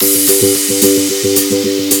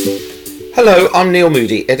Hello, I'm Neil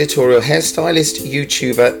Moody, editorial hairstylist,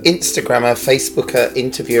 YouTuber, Instagrammer, Facebooker,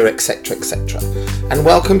 interviewer, etc, and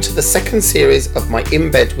welcome to the second series of my In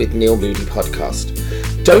Bed with Neil Moody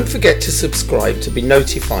podcast. Don't forget to subscribe to be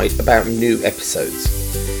notified about new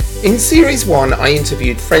episodes. In series 1, I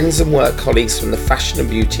interviewed friends and work colleagues from the fashion and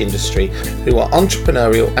beauty industry who are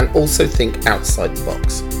entrepreneurial and also think outside the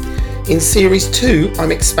box. In series 2,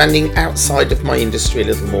 I'm expanding outside of my industry a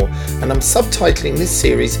little more, and I'm subtitling this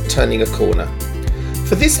series Turning a Corner.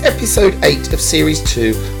 For this episode 8 of series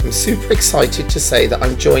 2, I'm super excited to say that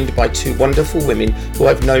I'm joined by two wonderful women who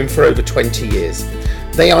I've known for over 20 years.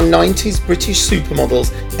 They are 90s British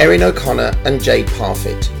supermodels Erin O'Connor and Jade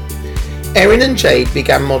Parfitt. Erin and Jade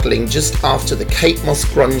began modelling just after the Kate Moss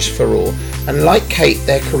grunge furore, and like Kate,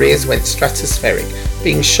 their careers went stratospheric,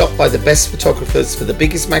 being shot by the best photographers for the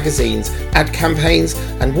biggest magazines, ad campaigns,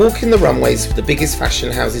 and walking the runways for the biggest fashion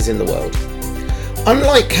houses in the world.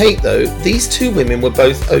 Unlike Kate though, these two women were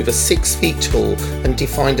both over 6 feet tall and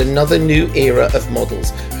defined another new era of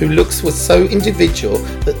models whose looks were so individual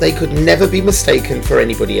that they could never be mistaken for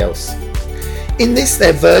anybody else. In this,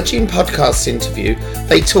 their Virgin podcast interview,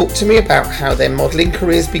 they talked to me about how their modelling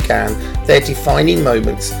careers began, their defining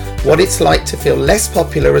moments, what it's like to feel less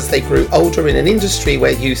popular as they grew older in an industry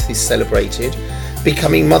where youth is celebrated,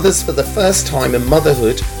 becoming mothers for the first time and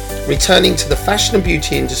motherhood, returning to the fashion and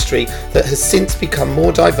beauty industry that has since become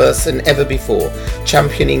more diverse than ever before,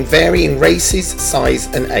 championing varying races, size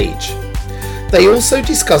and age. They also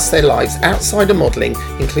discuss their lives outside of modelling,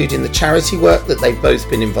 including the charity work that they've both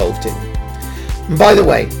been involved in. And by the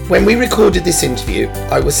way, when we recorded this interview,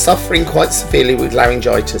 I was suffering quite severely with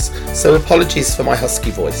laryngitis, so apologies for my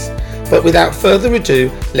husky voice. But without further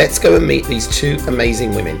ado, let's go and meet these two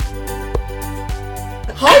amazing women.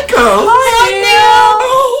 Hi girls! Hi Neil!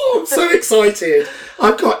 Oh, I'm so excited.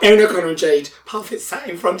 I've got Erin O'Connor and Jade Parfitt sat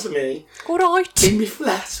in front of me. All right. In me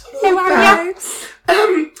flat. How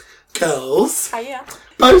are you? Girls. Hiya.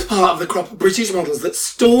 Both part of the crop of British models that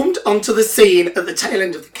stormed onto the scene at the tail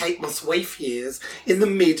end of the Kate Moss waif years in the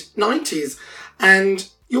mid-90s. And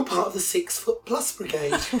you're part of the 6 foot plus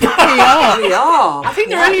brigade. We are. I think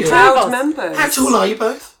there are only two of us. members. How tall are you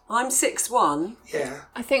both? I'm 6'1". Yeah.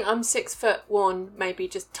 I think I'm 6'1", maybe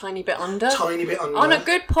just tiny bit under. Tiny bit under. On a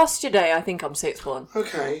good posture day, I think I'm 6'1".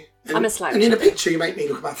 Okay. I'm a slouch. And in a picture you make me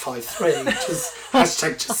look about 5'3", which is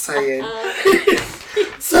hashtag just saying.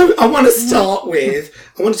 So I want to start with,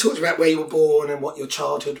 I want to talk to you about where you were born and what your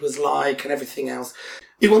childhood was like and everything else.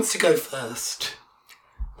 Who wants to go first?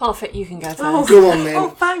 Parfitt, you can go first. Oh, Go on then. Oh,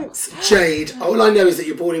 thanks. Jade, all I know is that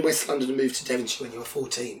you're born in West London and moved to Devonshire when you were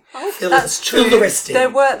 14. Oh, Fill that's true. the rest in. There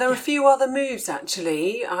were a few other moves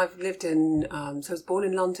actually. I've lived in, so I was born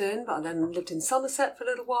in London, but I then lived in Somerset for a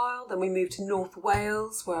little while. Then we moved to North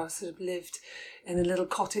Wales, where I sort of lived in a little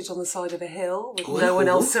cottage on the side of a hill with no one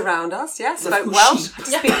else around us. Yeah, spoke Welsh. I had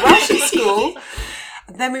to speak Welsh at school.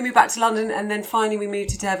 And then we moved back to London, and then finally we moved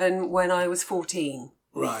to Devon when I was 14.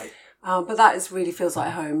 Right. But that really feels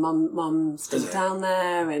like home. Mum's still down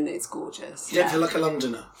there, and it's gorgeous. You don't feel like a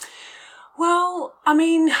Londoner? Well, I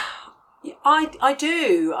mean, I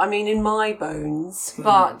do. I mean, in my bones,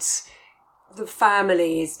 but the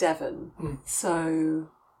family is Devon, so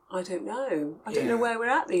I don't know. I don't know where we're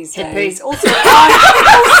at these days. Also,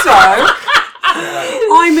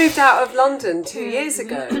 I moved out of London 2 years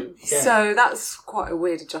ago, so that's quite a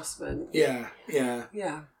weird adjustment. Yeah.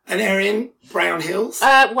 And Erin, Brown Hills?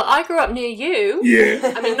 Well, I grew up near you.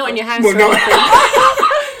 Yeah. I mean, not in your house Well, or no. anything.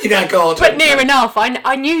 In our garden. But near enough.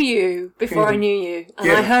 I knew you before I knew you. And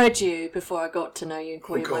Yeah. I heard you before I got to know you and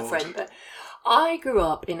call you my God. friend. But I grew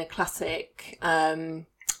up in a classic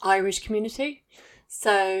Irish community.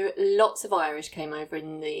 So lots of Irish came over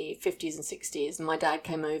in the 50s and 60s. And my dad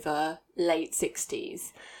came over late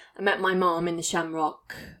 60s. I met my mum in the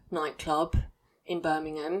Shamrock nightclub in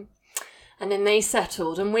Birmingham. And then they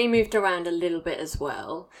settled and we moved around a little bit as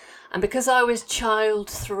well. And because I was child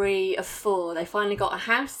 3 of 4, they finally got a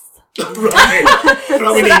house. Right.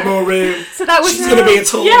 We need more room. So that was She's going to be a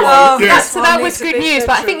tall one. That, so that was It's a good big news.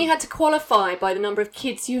 But I think bedroom. you had to qualify by the number of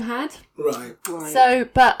kids you had. Right. So,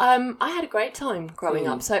 but I had a great time growing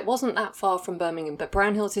up. So it wasn't that far from Birmingham. But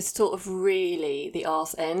Brown Hills is sort of really the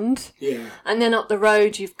arse end. Yeah. And then up the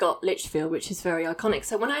road, you've got Lichfield, which is very iconic.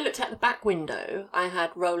 So when I looked out the back window, I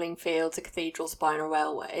had rolling fields, a cathedral spire, and a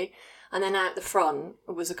railway. And then out the front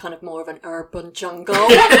was a kind of more of an urban jungle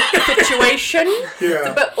situation.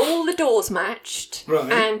 Yeah. But all the doors matched.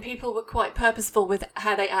 Right. And people were quite purposeful with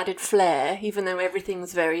how they added flair, even though everything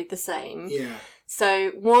was very the same. Yeah.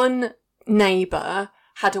 So one neighbour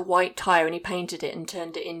had a white tyre and he painted it and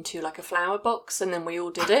turned it into like a flower box, and then we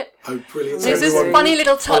all did it. Oh, brilliant. So there's just Everyone funny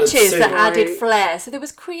little touches suit. that added flair. So there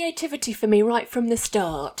was creativity for me right from the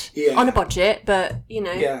start. Yeah. On a budget, but, you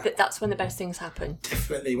know, Yeah. that's when the best things happen.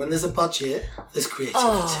 Definitely. When there's a budget, there's creativity.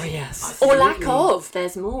 Oh, yes. Or lack of.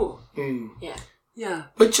 There's more. Yeah. Yeah.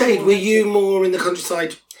 But Jade, were you more in the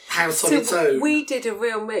countryside house on its own? We did a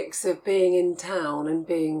real mix of being in town and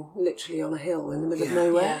being literally on a hill in the middle of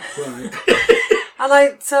nowhere. Yeah. Right. And I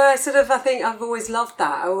think I've always loved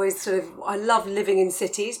that. I love living in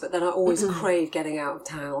cities, but then I always crave getting out of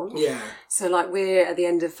town. Yeah. So like we're at the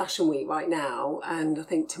end of Fashion Week right now, and I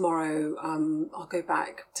think tomorrow I'll go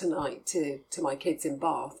back tonight to my kids in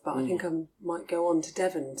Bath, but I think I might go on to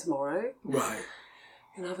Devon tomorrow. Right.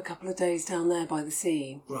 And have a couple of days down there by the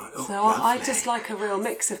sea. Right. So I just like a real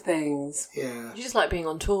mix of things. Yeah. You just like being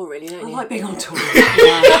on tour, really, don't you? I like being on tour.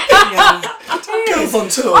 yeah. Girls on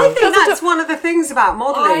tour. I think that's one of the things about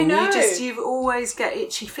modelling. I know. You always get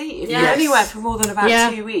itchy feet if you're Yes. anywhere for more than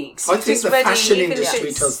about 2 weeks. I You're think just the ready, fashion even if industry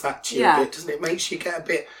it's- does that to you Yeah. a bit, doesn't it? It makes you get a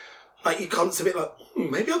bit, like, you can't a bit like,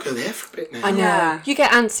 maybe I'll go there for a bit now. I know. Yeah. You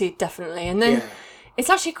get antsy, definitely. And then Yeah. it's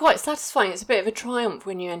actually quite satisfying. It's a bit of a triumph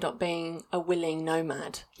when you end up being a willing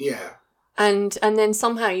nomad. Yeah. And then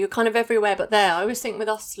somehow you're kind of everywhere but there. I always think with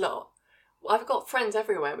us lot, I've got friends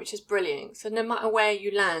everywhere, which is brilliant. So no matter where you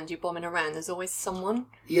land, you're bombing around, there's always someone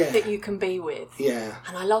Yeah. that you can be with. Yeah.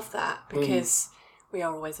 And I love that because we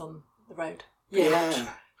are always on the road. Yeah.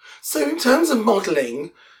 So in terms of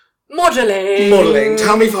modelling, Modelling!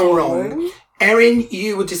 tell me if I'm wrong. Erin,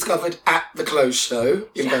 you were discovered at the Clothes Show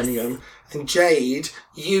in Birmingham, and Jade,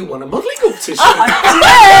 you won a modelling competition.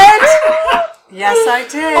 Yes, I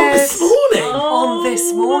did. Oh, this morning. On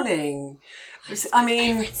this morning. I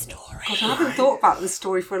mean, Story. gosh, I haven't thought about this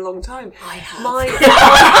story for a long time. I have.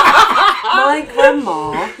 My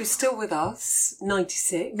grandma, who's still with us,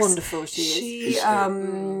 96. Wonderful she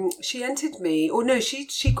is. She entered me, or no, she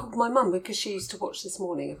called my mum because she used to watch This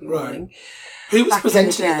Morning every Right. morning. Who was Back in the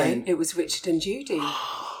presenting it day, then? it was Richard and Judy.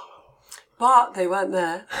 But they weren't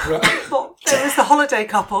there. Right. There was the holiday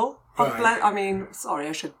couple. Right. I mean, sorry,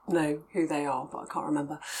 I should know who they are, but I can't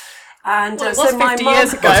remember. And Well, it so was my 50 mum,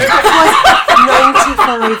 years ago. it was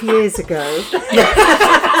 95 years ago.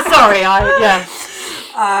 Sorry,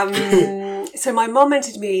 So my mum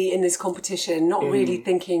entered me in this competition, not really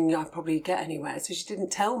thinking I'd probably get anywhere. So she didn't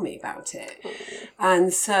tell me about it.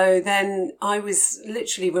 And so then I was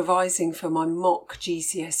literally revising for my mock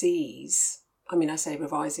GCSEs. I mean, I say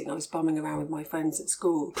revising, I was bumming around with my friends at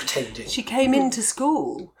school. Pretending. She came into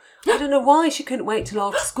school. I don't know why she couldn't wait till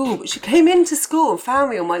after school, but she came into school and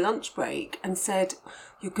found me on my lunch break and said,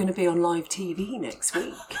 "You're going to be on live TV next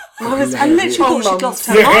week." And I literally thought she'd lost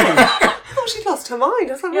her mind. I thought she'd lost her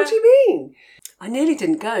mind. I was like, "What do you mean?" I nearly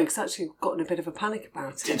didn't go because I actually got in a bit of a panic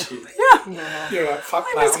about it. Did you? Yeah. You're like, fuck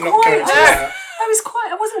I that, was I'm not going to that.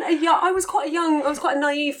 I was quite a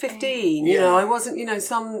naive 15, you know, I wasn't, you know,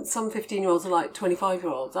 some 15-year-olds are like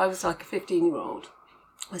 25-year-olds. I was like a 15-year-old.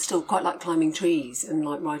 I still quite like climbing trees and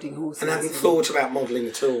like riding horses. And hadn't thought about modelling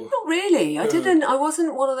at all. Not really. I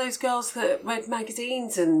wasn't one of those girls that read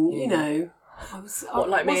magazines and, you know,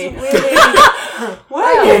 like me? wasn't really.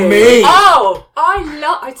 Well, Me! Oh, I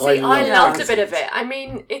loved it. a bit of it. I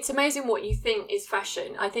mean, it's amazing what you think is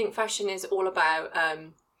fashion. I think fashion is all about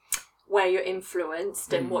where you're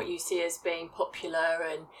influenced and what you see as being popular.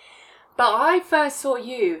 But I first saw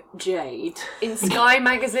you, Jade, in Sky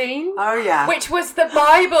magazine. Oh, yeah. Which was the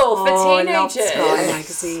Bible for I loved teenagers. Sky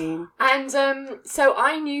magazine. And so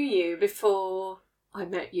I knew you before I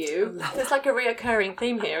met you. There's like a reoccurring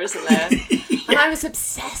theme here, isn't there? And I was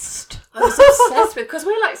obsessed. With, because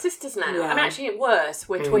we're like sisters now. Yeah. I mean, actually, worse,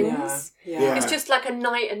 we're twins. Yeah. It's just like a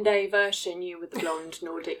night and day version. You with the blonde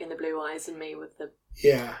Nordic and the blue eyes, and me with the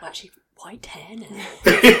actually white hair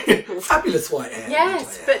now. Fabulous white hair.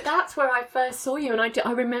 Yes, but that's where I first saw you, and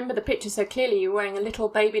I remember the picture so clearly. You were wearing a little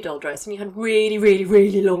baby doll dress, and you had really, really,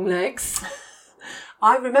 really long legs.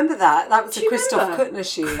 I remember that. That was Do a you Christoph remember?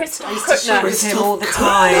 Kuttner shoot. Christoph I used to shoot Kuttner. with him all the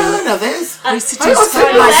time. Now there's... I used to I just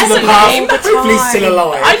say like in the him past. all the Hopefully he's time. still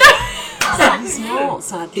alive. I know. He's not,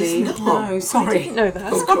 sadly. He's not. No, sorry. I didn't know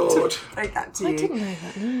that. Oh, God. Take that to you. I didn't know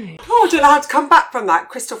that. No. Oh, I don't know how to come back from that.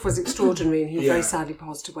 Christoph was extraordinary, and he Yeah. very sadly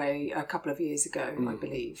passed away a couple of years ago, I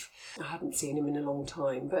believe. I hadn't seen him in a long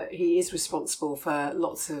time, but he is responsible for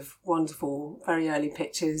lots of wonderful, very early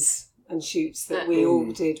pictures and shoots that we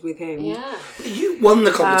all did with him. Yeah. You won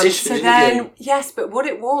the competition, So didn't then, you? yes, but what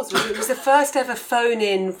it was the first ever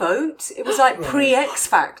phone-in vote. It was like pre-X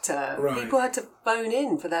Factor. Right. People had to phone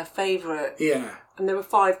in for their favourite Yeah. and there were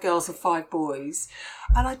 5 girls and 5 boys.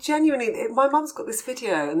 And I genuinely, my mum's got this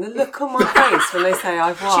video, and the look on my face when they say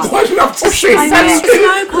I've won. I'd love to see I know, that.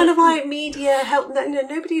 there's no kind of like media help.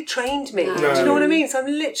 Nobody trained me. No. Do you know what I mean? So I'm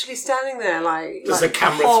literally standing there like There's like a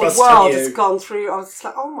camera the whole thrust at world you. has gone through. I was just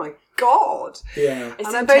like, oh my God. Yeah. It's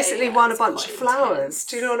And I intense, basically yeah, won a it's bunch of quite flowers. intense.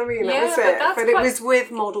 Do you know what I mean? Yeah, That was but it. that's But it quite was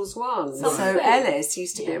with Models One. So something. Ellis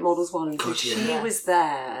used to be at Yes. Models One, and God, she yeah. was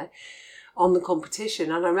there on the competition.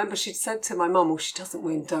 And I remember she'd said to my mum, well, she doesn't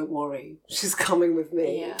win, don't worry. She's coming with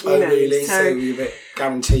me. Yeah. You Oh, know, really? So So, you're a bit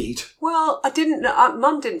guaranteed. well, I didn't know.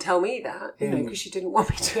 Mum didn't tell me that, you know, because she didn't want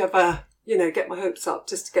me to ever, you know, get my hopes up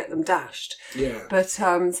just to get them dashed. Yeah. But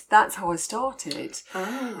that's how I started.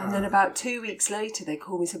 Ah. And then about 2 weeks later, they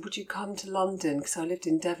called me and said, would you come to London? Because I lived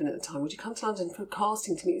in Devon at the time. Would you come to London for a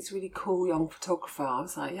casting to meet this really cool young photographer? I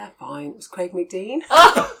was like, yeah, fine. It was Craig McDean.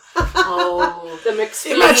 Oh, the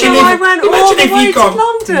McSween. Imagine So if- I went all imagine the if way you'd to gone,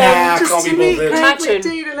 London "Nah, I just can't to be meet bothered." Craig Imagine.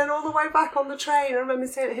 McDean, and then all the way back on the train, I remember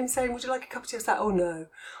him saying, would you like a cup of tea? I was like, oh no,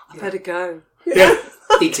 I better go. Yeah.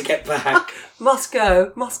 Need to get back. Must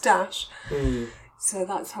go, must dash. So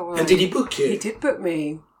that's how I... And did he book you? He did book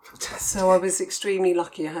me. Fantastic. So I was extremely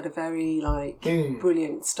lucky. I had a very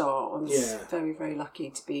brilliant start. I was Yeah. very, very lucky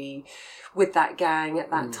to be with that gang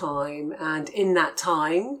at that time. And in that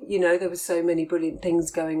time, you know, there were so many brilliant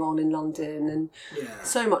things going on in London and Yeah.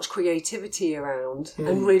 so much creativity around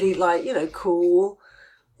and really like, you know, cool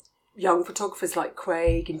young photographers like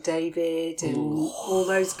Craig and David and all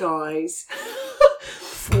those guys.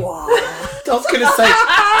 Wow. I was going to say,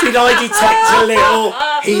 did I detect a little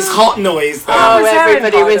he's hot noise there? Oh, was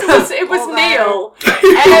everybody Aaron, was. by the way. It was Oh, Neil.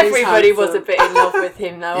 He's Everybody was a handsome. bit in love with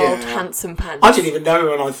him, though. Yeah. Old handsome pants. I didn't even know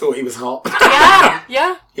when I thought he was hot.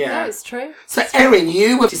 Yeah. Yeah. No, it's true. So, Erin,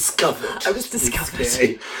 you were discovered. I was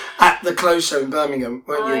discovered. At the clothes show in Birmingham,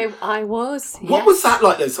 weren't you? I was. What yes. was that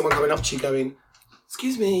like, though? Someone coming up to you going,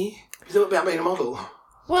 excuse me, is it about being a model?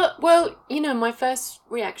 Well, you know, my first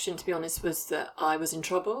reaction, to be honest, was that I was in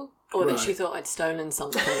trouble or that Right. she thought I'd stolen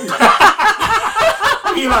something. Were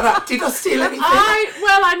you like that? Did I steal anything?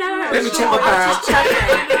 I know. Let me check my bag.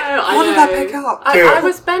 I What did I know. pick up? I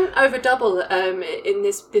was bent over double in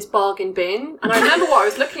this bargain bin, and I remember what I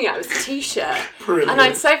was looking at was a T-shirt, Brilliant. and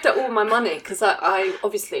I'd saved up all my money because I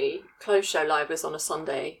obviously Clothes Show Live was on a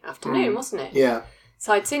Sunday afternoon, wasn't it? Yeah.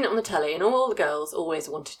 So I'd seen it on the telly, and all the girls always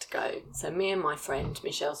wanted to go. So me and my friend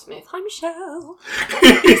Michelle Smith, hi Michelle,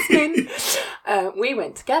 listening, we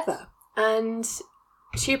went together, and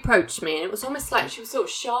she approached me, and it was almost like she was sort of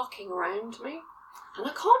sharking around me. And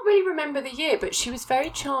I can't really remember the year, but she was very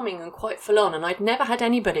charming and quite full on, and I'd never had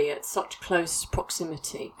anybody at such close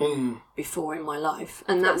proximity before in my life.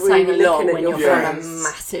 And that's Really saying a lot looking at when your you're from a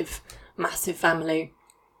face. massive family.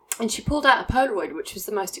 And she pulled out a Polaroid, which was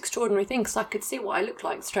the most extraordinary thing, because I could see what I looked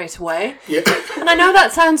like straight away. Yeah. And I know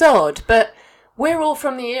that sounds odd, but we're all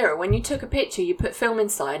from the era when you took a picture, you put film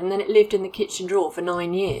inside, and then it lived in the kitchen drawer for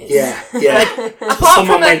 9 years. Yeah. Yeah. Apart Someone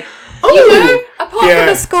from went, apart Yeah.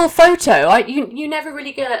 from a school photo, you never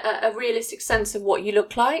really get a realistic sense of what you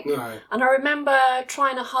look like. No. And I remember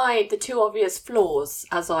trying to hide the two obvious flaws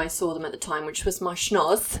as I saw them at the time, which was my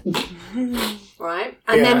schnoz, right?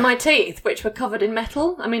 And Yeah. then my teeth, which were covered in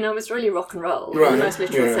metal. I mean, I was really rock and roll in Right, the most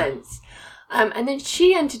literal yeah. sense. And then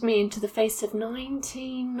she entered me into the face of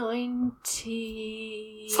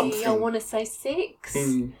 1990, Something. I want to say 6.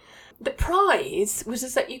 Mm. The prize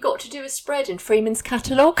was that you got to do a spread in Freeman's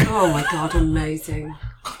catalogue. Oh my God, amazing.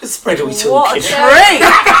 What spread are we What a talking?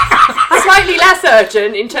 treat! Slightly less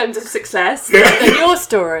urgent in terms of success than your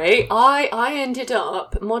story. I ended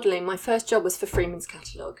up modelling. My first job was for Freeman's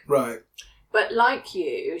catalogue. Right. But like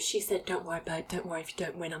you, she said, don't worry, babe, don't worry if you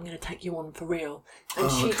don't win, I'm going to take you on for real. And Oh,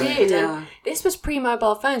 she okay. did. Yeah. And this was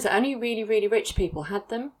pre-mobile phones. Only really, really rich people had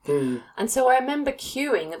them. Mm. And so I remember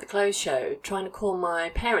queuing at the clothes show, trying to call my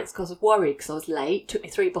parents because I was worried because I was late. Took me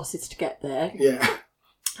 3 buses to get there. Yeah.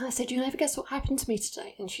 And I said, you'll never guess what happened to me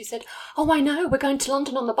today. And she said, oh, I know, we're going to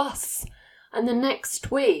London on the bus. And the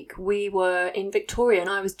next week we were in Victoria and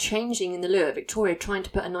I was changing in the loo at Victoria, trying to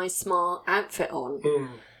put a nice smart outfit on. Mm.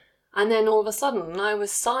 And then all of a sudden I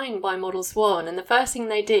was signed by Models One, and the first thing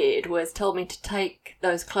they did was tell me to take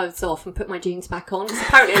those clothes off and put my jeans back on, because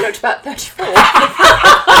apparently I looked about 34.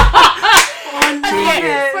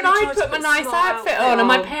 But I put my nice outfit on, and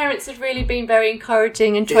my parents had really been very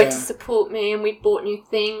encouraging and tried to support me, and we bought new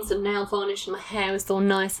things and nail varnish, and my hair was all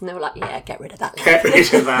nice, and they were like, yeah, get rid of that. Get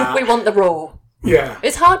rid of that. We want the raw. Yeah.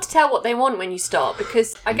 It's hard to tell what they want when you start,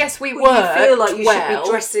 because I guess we Well, worked you feel like you well. should be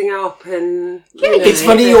dressing up and... It's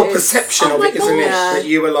funny your perception of it, isn't it? God. That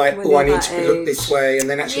you were like, When oh, I you're need that to look this age. way, and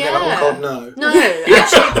then actually they're like, oh, God, no. No,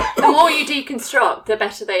 actually, the more you deconstruct, the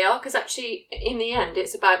better they are, because actually, in the end,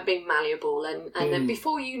 it's about being malleable, and then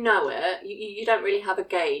before you know it, you don't really have a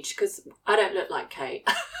gauge, because I don't look like Kate.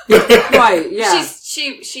 Right, yeah.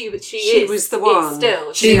 She was the one.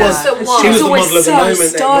 Still. She was the the one. She was the always model of the so moment then,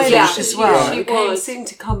 wasn't stylish she? as well. Yeah. It seemed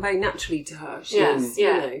to come very naturally to her. She Yes, was,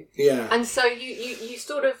 yeah. you know. Yeah. And so you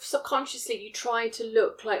sort of subconsciously you try to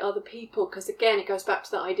look like other people, because again it goes back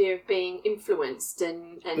to that idea of being influenced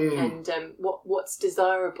and what's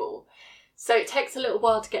desirable. So it takes a little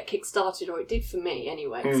while to get kick-started, or it did for me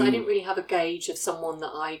anyway, because I didn't really have a gauge of someone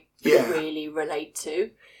that I could really relate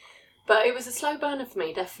to. But it was a slow burner for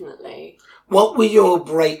me, definitely. What were your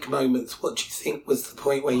break moments? What do you think was the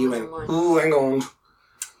point where you went, ooh, hang on.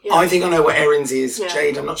 Yeah. I think I know what Erin's is. Yeah.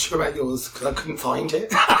 Jade, I'm not sure about yours because I couldn't find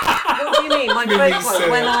it. What do you mean? My break point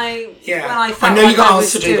when I I felt know like you got I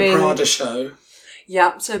asked to was do doing... the Prada show.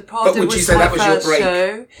 Yeah, so Prada But would was you say my that was your first break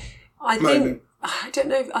show. I moment? think I don't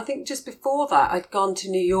know. I think just before that, I'd gone to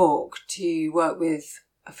New York to work with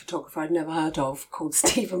a photographer I'd never heard of called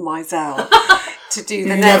Stephen Meisel to do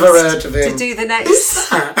the Never next. heard of him. To do the next. Who's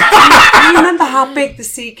that? Do you remember how big the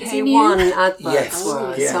CK1 adverts Yes.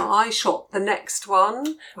 were? Yeah. So I shot the next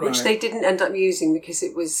one, which Right. they didn't end up using because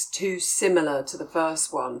it was too similar to the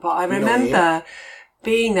first one. But I Annoying. remember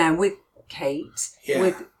being there with Kate, Yeah.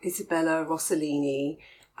 with Isabella Rossellini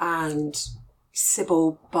and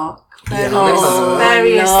Sybil Buck. Yeah,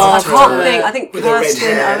 Various. I loved can't her. think. I think With the red Kirsten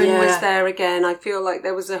hair. Owen was Yeah. there again. I feel like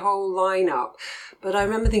there was a whole lineup. But I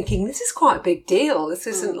remember thinking, this is quite a big deal. This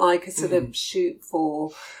isn't like a sort of shoot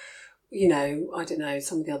for, you know, I don't know,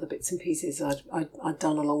 some of the other bits and pieces I'd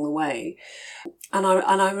done along the way. And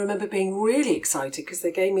I remember being really excited because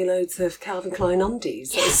they gave me loads of Calvin Klein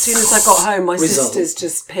undies. As soon as I got home, my Result. sisters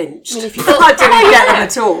just pinched. I mean, if you I didn't get them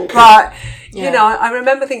at all. But, Yeah. you know, I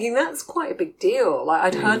remember thinking that's quite a big deal. Like,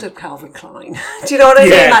 I'd heard of Calvin Klein. Do you know what I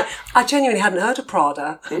Yeah. mean? Like, I genuinely hadn't heard of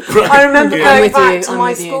Prada. I remember Yeah. I'm going with back you, to I'm my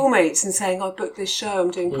with you. schoolmates and saying, I booked this show,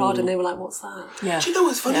 I'm doing Prada. And they were like, what's that? Yeah. Do you know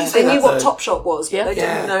what's funny? Yeah. You say They knew that, what though? Topshop was, but Yeah. they didn't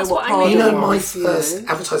Yeah. know That's what what I Prada mean. You know, was. my you first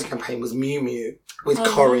know? advertising campaign was Miu Miu with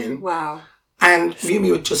Corinne. Wow. And Miu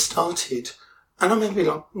Miu had just started. And I remember being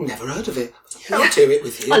like, never heard of it. Yeah, I'll do it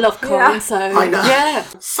with you. I love Corinne, Yeah. so I know. yeah.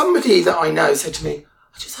 Somebody that I know said to me,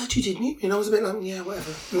 I just heard you did Miu Miu. And I was a bit like, yeah,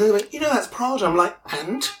 whatever. And then they went, you know, that's Prada. I'm like,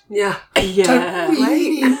 and? Yeah. Yeah. Don't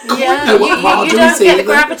really Yeah, know what Prada you don't is get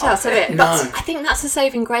the either. gravitas of it. No. But I think that's a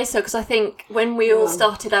saving grace, though, because I think when we all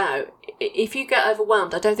started out, if you get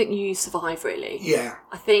overwhelmed, I don't think you survive, really. Yeah,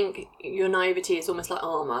 I think your naivety is almost like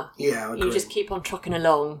armour. yeah, I agree. You just keep on trucking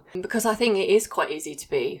along. Because I think it is quite easy to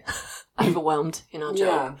be overwhelmed in our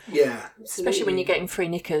job. Yeah. Yeah. Especially when you're getting free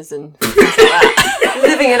knickers and things like that.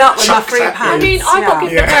 Living it up with my Chucks free at you. pants. I mean, I got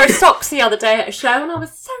given Yeah. a pair of socks the other day at a show and I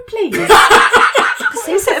was so pleased. Because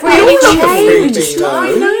things have really really Love a changed. freebie, though.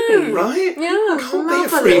 I know. Right? Yeah. Can't be a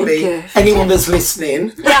Love a little freebie. gift. Anyone that's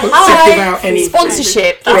listening, Yeah, wants hi. to give out any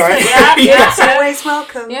Sponsorship. That's Right. it. Yeah, yeah. It's always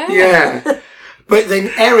welcome. Yeah. Yeah. But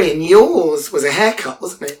then, Erin, yours was a haircut,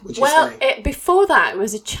 wasn't it? Would you Well, say? before that, it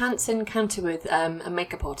was a chance encounter with a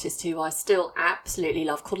makeup artist who I still absolutely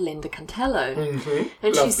love, called Linda Cantello. Mm-hmm.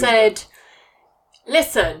 And she said,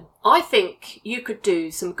 listen, I think you could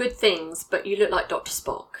do some good things, but you look like Dr.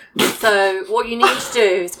 Spock. So what you need to do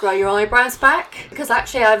is grow your eyebrows back, because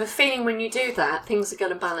actually I have a feeling when you do that, things are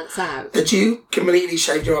going to balance out. Had you completely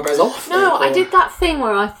shaved your eyebrows off? No, then, I or- did that thing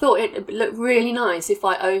where I thought it looked really nice if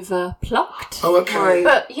I over plucked. Oh, okay. Right.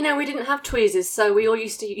 But, you know, we didn't have tweezers, so we all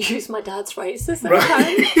used to use my dad's razors at Right.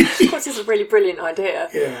 home. Of course, it's a really brilliant idea.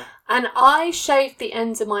 Yeah. And I shaved the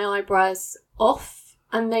ends of my eyebrows off,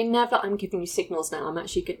 and they never... I'm giving you signals now. I'm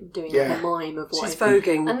actually doing Yeah. a mime of what She's I-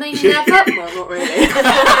 voguing. And they never... Well, not really.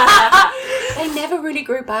 They never really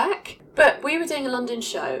grew back. But we were doing a London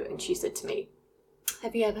show, and she said to me,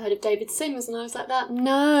 have you ever heard of David Sims? And I was like, that?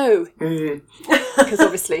 No. Mm. Because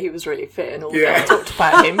obviously he was really fit and all Yeah. that. I talked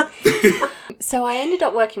about him. So I ended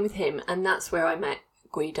up working with him, and that's where I met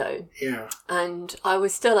Guido. Yeah. And I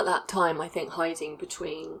was still at that time, I think, hiding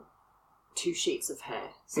between two sheets of hair.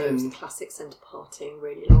 So it was the classic centre parting,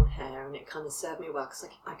 really long hair, and it kind of served me well because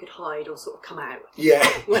I could hide or sort of come out Yeah.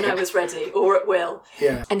 when I was ready or at will.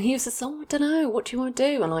 Yeah. And he was just, oh, I don't know, what do you want to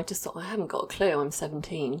do? And I just thought, I haven't got a clue, I'm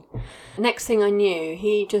 17. Next thing I knew,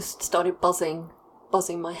 he just started buzzing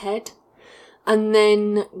my head. And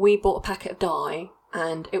then we bought a packet of dye,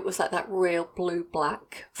 and it was like that real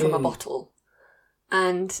blue-black from a bottle.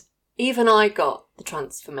 And even I got the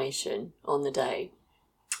transformation on the day.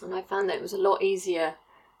 And I found that it was a lot easier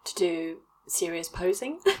to do serious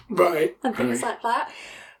posing Right. and things like that.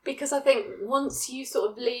 Because I think once you sort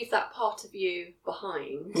of leave that part of you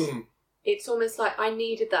behind, it's almost like I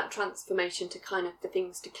needed that transformation to kind of, for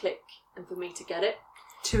things to click and for me to get it.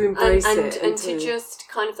 To embrace and to just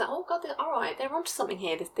kind of think, oh God, all right, they're onto something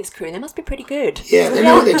here, this crew. They must be pretty good. Yeah, they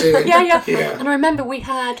know what they're doing. Yeah. Yeah. And I remember we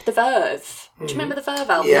had the Verve. Do you remember the Verve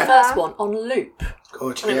album? Yeah. The first one, on loop.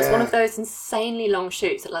 God, And it was one of those insanely long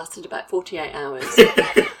shoots that lasted about 48 hours.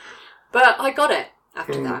 But I got it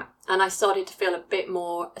after that. And I started to feel a bit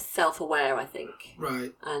more self-aware, I think.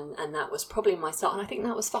 Right. And that was probably my start. And I think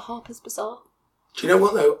that was for Harper's Bazaar. Do you know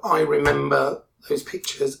what, though? I remember those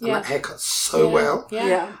pictures and that haircut so well.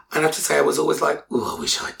 Yeah. And I have to say, I was always like, oh, I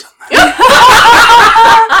wish I'd done that.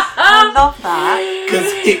 I love that.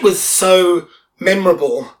 Because it was so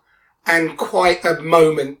memorable and quite a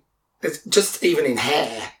moment, just even in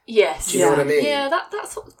hair. Yes. Do you know what I mean? Yeah,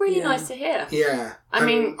 that's really nice to hear. Yeah. I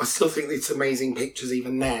mean, I still think it's amazing pictures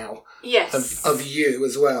even now. Yes. Of you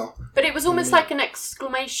as well. But it was almost like an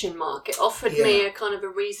exclamation mark. It offered me a kind of a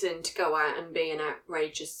reason to go out and be an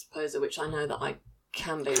outrageous poser, which I know that I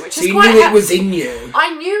can be. Which So is you quite knew it was in you.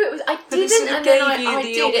 I knew it was. I But it didn't, sort of and then gave you I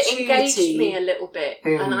the did. It engaged opportunity. me a little bit,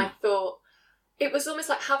 and I thought it was almost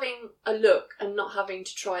like having a look and not having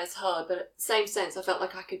to try as hard. But at the same sense, I felt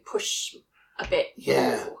like I could push a bit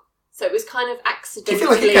more. So it was kind of Do accidentally. you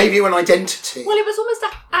feel like it gave you an identity? Well, it was almost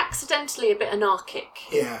accidentally a bit anarchic.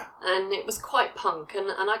 Yeah. And it was quite punk, and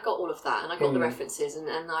I got all of that, and I got the references, and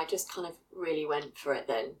I just kind of really went for it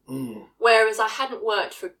then. Whereas I hadn't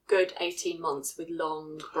worked for a good 18 months with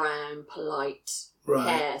long, brown, polite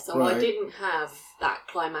hair, so I didn't have that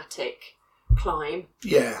climatic climb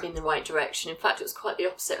in the right direction. In fact, it was quite the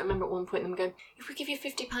opposite. I remember at one point them going, if we give you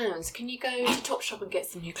 £50, can you go to Topshop and get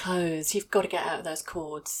some new clothes? You've got to get out of those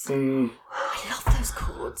cords. I love those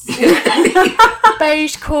cords.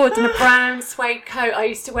 Beige cords and a brown suede coat I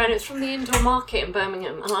used to wear, and it was from the indoor market in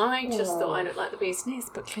Birmingham, and I just thought I looked like the bee's knees,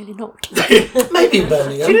 but clearly not. Maybe in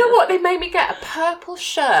Birmingham. Do you know what? They made me get a purple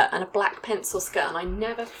shirt and a black pencil skirt, and I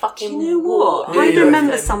never fucking Do you know wore what? I either of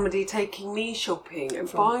remember them. somebody taking me shopping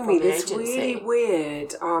and buying from me the this agency. really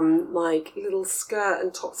weird, like little skirt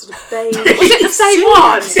and top sort of beige. Was it the same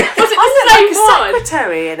one? Was it the I same looked like a one?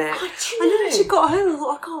 secretary in it. do you And then know? she got home and I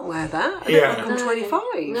thought, I can't wear that. I look like I'm 25.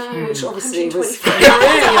 No. Which obviously was 125.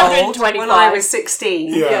 really old when 125. I was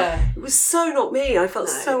 16. Yeah. It was so not me. I felt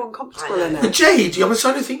so uncomfortable in But it. Jade, I was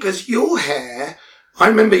trying to think, because your hair, I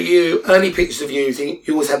remember you, early pictures of you,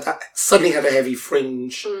 you always had that, suddenly had a heavy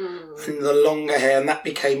fringe and the longer hair, and that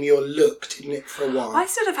became your look, didn't it, for a while? I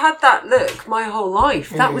sort of had that look my whole life.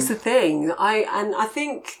 That was the thing. I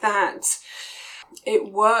think that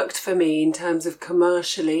it worked for me in terms of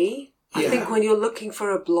commercially. I think when you're looking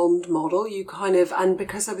for a blonde model, you kind of, and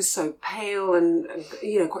because I was so pale and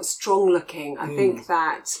quite strong looking, I think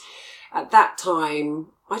that at that time,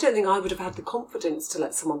 I don't think I would have had the confidence to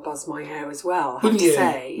let someone buzz my hair as well, I have to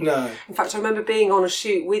say. No. In fact, I remember being on a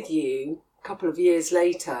shoot with you a couple of years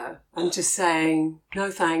later and just saying,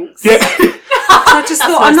 no thanks. Yeah. I just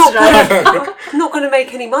thought, I'm not going to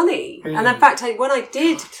make any money. And in fact, when I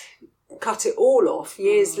did cut it all off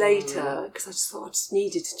years later, because I just thought I just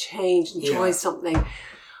needed to change and try something.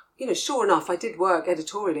 Sure enough, I did work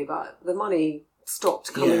editorially, but the money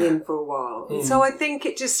stopped coming in for a while. And so I think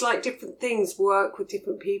it just like different things work with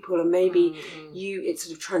different people, and maybe it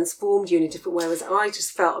sort of transformed you in a different way, whereas I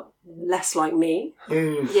just felt less like me.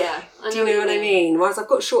 Yeah. Do you know what I mean? Whereas I've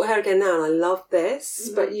got short hair again now and I love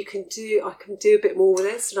this, but I can do a bit more with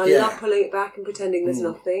this, and I love pulling it back and pretending there's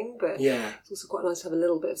nothing, but it's also quite nice to have a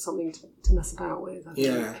little bit of something to mess about with. I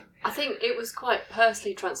think. I think it was quite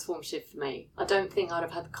personally transformative for me. I don't think I'd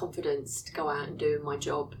have had the confidence to go out and do my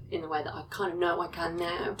job in the way that I kind of know I can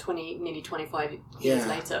now, nearly 25 years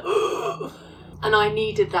later. And I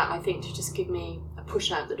needed that, I think, to just give me a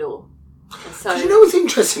push out the door. And so, you know what's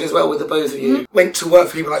interesting as well with the both of you? Went to work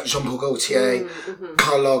for people like Jean-Paul Gaultier,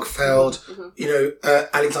 Karl Lagerfeld,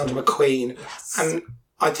 Alexander McQueen. Yes. And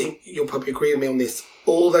I think you'll probably agree with me on this.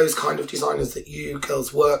 All those kind of designers that you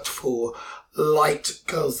girls worked for liked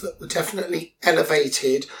girls that were definitely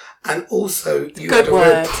elevated, and also you had a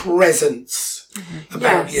real presence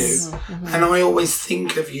about you. And I always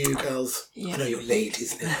think of you girls, I know you're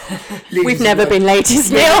ladies now. We've never been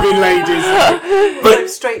ladies now. But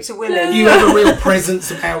straight to women. you have a real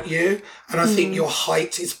presence about you, and I think your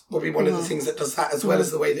height is probably one of the things that does that, as well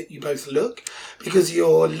as the way that you both look, because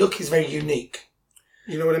your look is very unique.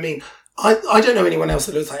 You know what I mean? I don't know anyone else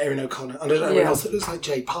that looks like Erin O'Connor. I don't know anyone else that looks like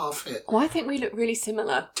Jay Parfitt. Oh, I think we look really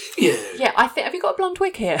similar. Yeah. Yeah, have you got a blonde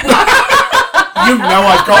wig here? You know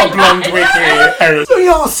I've got a blonde wig here, Erin.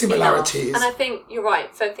 There are similarities. And I think you're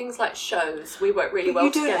right. For things like shows, we work really well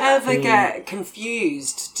together. You don't ever get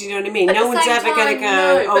confused. Do you know what I mean? At no the one's same ever going to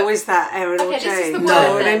time, go, no, is that Erin or this is Jane? the You word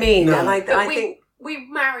know what I then. mean? No. And I we, think... we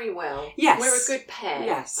marry well. Yes. We're a good pair,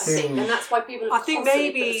 Yes. I think. And that's why people I have think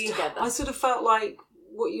constantly maybe put us together. I sort of felt like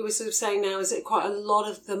what you were sort of saying now is that quite a lot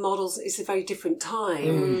of the models, it's a very different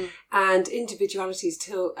time and individuality is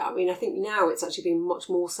still, I mean, I think now it's actually been much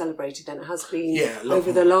more celebrated than it has been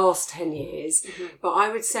over the last 10 years. But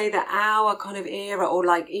I would say that our kind of era, or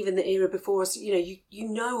like even the era before us, you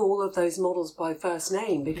know all of those models by first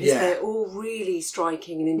name because they're all really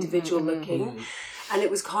striking and individual looking. And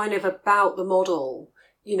it was kind of about the model,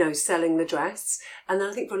 selling the dress. And then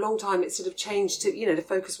I think for a long time it sort of changed to, the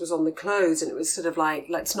focus was on the clothes and it was sort of like,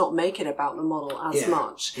 let's not make it about the model as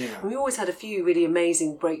much. Yeah. And we always had a few really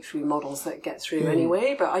amazing breakthrough models that get through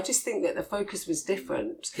anyway, but I just think that the focus was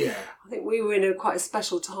different. Yeah. I think we were in quite a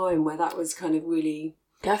special time where that was kind of really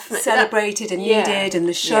celebrated and needed and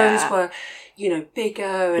the shows were,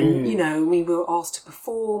 bigger and, we were asked to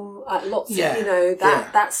perform at lots of,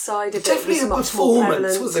 that side of definitely it was a much more performance,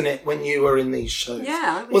 prevalent. wasn't it, when you were in these shows?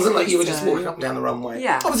 Yeah. It wasn't like you were just walking up and down the runway.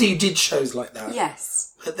 Yeah. Obviously you did shows like that.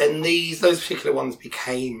 Yes. But then those particular ones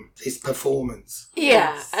became this performance.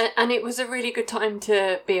 Yeah, and it was a really good time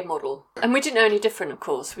to be a model. And we didn't know any different, of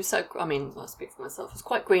course. I'll speak for myself. I was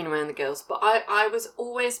quite green around the girls, but I was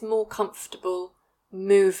always more comfortable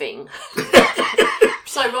moving.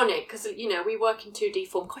 It's ironic because, we work in 2D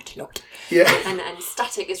form quite a lot. Yeah. And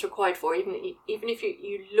static is required for, even if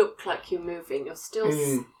you look like you're moving, you're still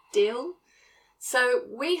still. So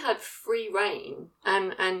we had free reign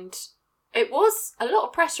and it was a lot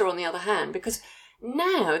of pressure on the other hand because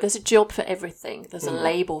now there's a job for everything. There's a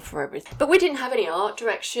label for everything. But we didn't have any art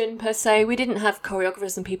direction per se. We didn't have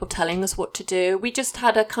choreographers and people telling us what to do. We just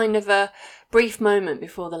had a kind of a brief moment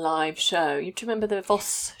before the live show. You remember the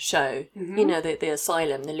Voss show? The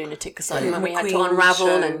asylum, the lunatic asylum, when we had to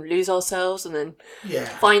unravel and lose ourselves and then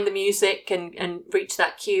find the music and reach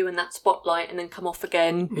that cue and that spotlight and then come off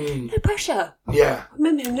again. No pressure. Yeah. I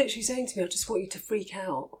remember him literally saying to me, I just want you to freak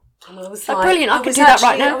out. And I was brilliant, I could do that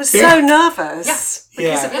right now. I was so nervous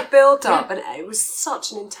because of the build-up and it was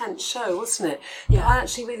such an intense show, wasn't it? Yeah. I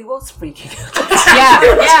actually really was freaking out.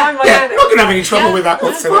 I'm not going to have any trouble with that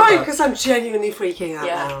whatsoever. That's right, because I'm genuinely freaking out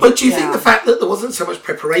now. But do you think the fact that there wasn't so much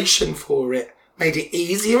preparation for it made it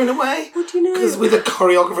easier in a way? Well, do you know? Because with a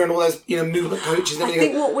choreographer and all those, movement coaches and everything.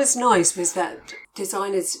 I think what was nice was that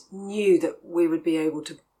designers knew that we would be able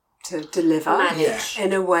to deliver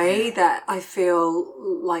in a way that I feel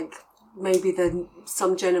like maybe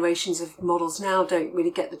some generations of models now don't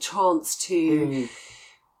really get the chance to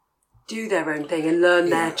do their own thing and learn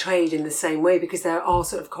their trade in the same way because there are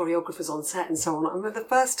sort of choreographers on set and so on. I remember the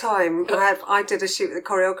first time I did a shoot with a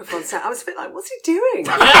choreographer on set, I was a bit like, what's he doing?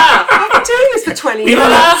 I've been doing this for 20 years.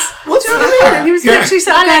 What's do you know what I mean? And he was literally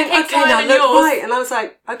sort of going, okay, now look right. And I was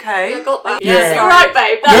like, okay. I got that. Yeah. You're right,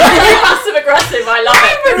 babe. That's really passive aggressive. I love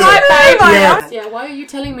it. You're right, babe. Yeah, why are you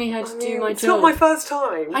telling me how to do my job? It's not my first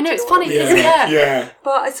time. I know, it's funny, isn't it? Yeah.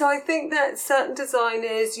 But so I think that certain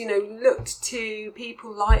designers, looked to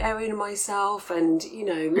people like Erin and myself and,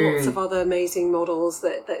 lots of other amazing models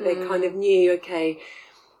that they kind of knew, okay,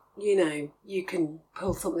 you can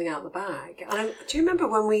pull something out the bag. And do you remember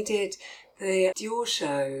when we did the Dior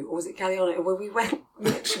show, or was it Galliano, where we went,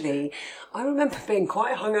 literally, I remember being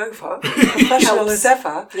quite hungover, professional as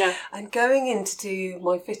ever, and going in to do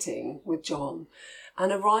my fitting with John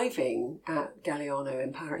and arriving at Galliano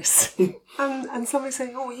in Paris and somebody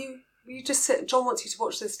saying, oh, you just sit, John wants you to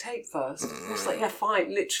watch this tape first. I was like, yeah,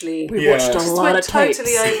 fine, literally. We watched a lot of tapes.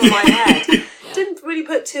 Totally over my head. Didn't really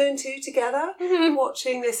put two and two together.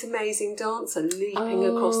 Watching this amazing dancer leaping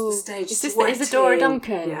across the stage. Is this the Isadora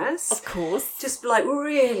Duncan? Yes. Of course. Just like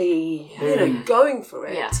really, going for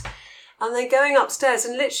it. Yeah. And then going upstairs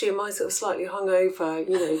and literally my sort of slightly hungover,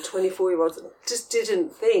 24-year-old just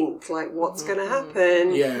didn't think like what's going to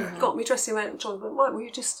happen. Yeah. Got me dressing around. John went, right, will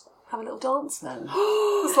you just have a little dance then? It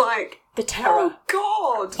was like the terror. Oh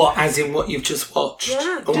God! What, as in what you've just watched?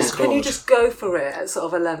 Yeah. Oh just, can you just go for it at sort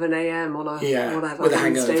of 11 a.m. on a whatever with a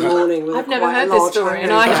Wednesday hangover. morning? With I've never heard this story,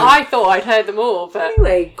 and I thought I'd heard them all. But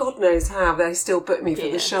anyway, God knows how they still booked me for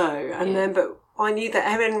the show, and then but I knew that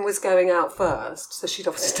Erin was going out first, so she'd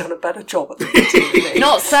obviously done a better job at the meeting.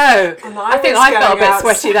 Not so. And I think I felt a bit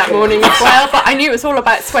sweaty that morning as second. well, but I knew it was all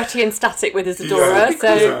about sweaty and static with Isadora.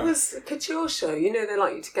 Because So it was a couture show, they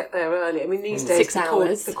like you to get there early. I mean, these days 6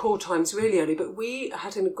 hours. the call time's really early, but we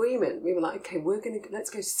had an agreement. We were like, okay, let's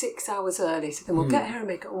go 6 hours early, so then we'll get hair and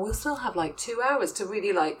makeup, and we'll still have like 2 hours to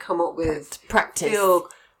really like come up with practice.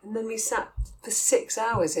 And then we sat for 6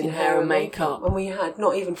 hours in hair and makeup. and we had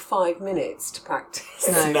not even 5 minutes to practice.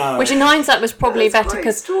 No. Which in hindsight was probably That's better quite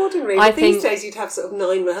because extraordinary. I But these think- days you'd have sort of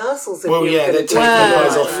 9 rehearsals. If Well, you were yeah, gonna they'd do take it. the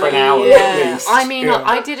guys off for an hour Yeah. at least. I mean, Yeah.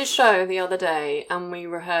 I did a show the other day and we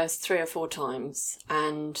rehearsed 3 or 4 times,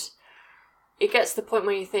 and it gets to the point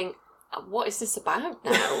where you think, what is this about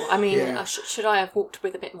now? I mean, Yeah. should I have walked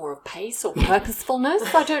with a bit more of pace or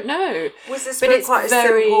purposefulness? I don't know. Was this But really it's quite a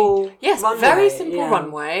very simple yes, runway? very simple Yeah.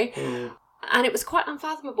 runway. And it was quite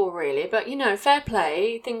unfathomable, really. But, fair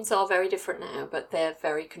play. Things are very different now, but they're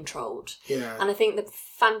very controlled. Yeah. And I think the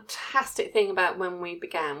fantastic thing about when we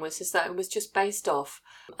began was just that it was just based off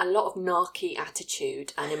a lot of narky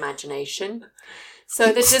attitude and imagination. So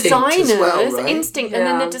the Instinct designers, as well, right? instinct, and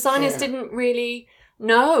then Yeah. the designers didn't really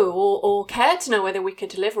know or care to know whether we could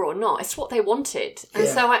deliver or not. It's what they wanted. And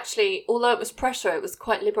Yeah. so actually, although it was pressure, it was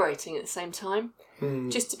quite liberating at the same time.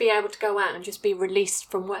 Just to be able to go out and just be released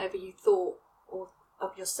from whatever you thought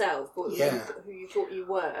of yourself or who you thought you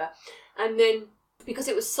were. And then, because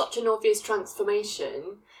it was such an obvious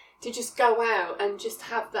transformation, to just go out and just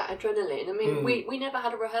have that adrenaline. I mean, we never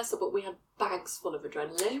had a rehearsal, but we had bags full of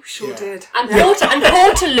adrenaline. Sure did. And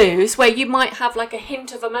Portaloos, where you might have like a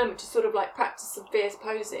hint of a moment to sort of like practice some fierce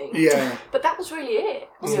posing. Yeah. But that was really it,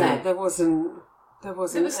 wasn't Yeah, it? there wasn't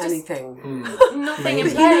was just- anything. Nothing in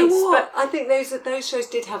But place. you know what? But I think those shows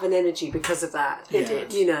did have an energy because of that. they did.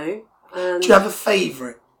 Do you have a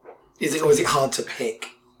favourite? Is it hard to pick?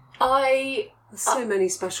 There's so many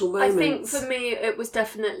special I moments. think for me it was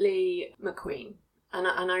definitely McQueen, and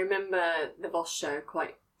I remember the Voss show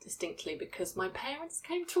quite distinctly because my parents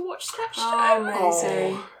came to watch that show. Oh,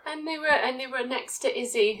 amazing. And they were next to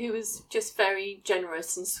Izzy, who was just very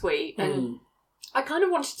generous and sweet, and I kind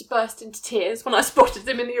of wanted to burst into tears when I spotted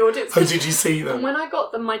them in the audience. Oh, did you see And them? when I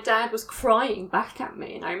got them, my dad was crying back at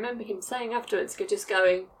me, and I remember him saying afterwards, just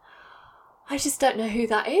going, I just don't know who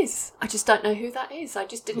that is. I just don't know who that is. I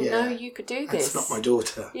just didn't know you could do this. It's not my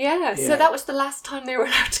daughter. Yeah, Yeah. so that was the last time they were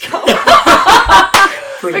allowed to go.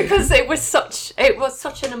 Brilliant. Because it was such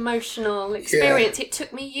an emotional experience. It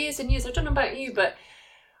took me years and years. I don't know about you, but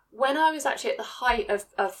when I was actually at the height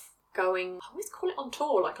of going, I always call it on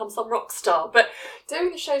tour, like I'm some rock star, but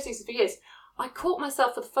doing the show season for years, I caught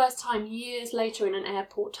myself for the first time years later in an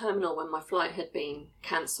airport terminal when my flight had been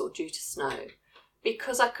cancelled due to snow.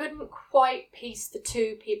 Because I couldn't quite piece the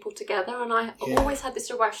two people together, and I always had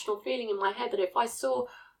this irrational feeling in my head that if I saw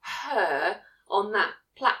her on that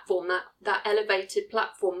platform, that elevated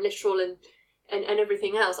platform, literal and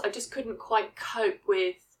everything else, I just couldn't quite cope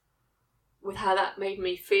with how that made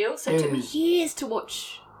me feel. So it took me years to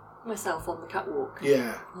watch myself on the catwalk.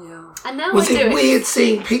 Yeah. Yeah. And now Was I do it it. weird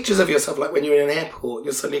seeing pictures of yourself, like when you're in an airport,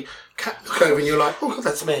 you're suddenly look over and you're like, oh, God,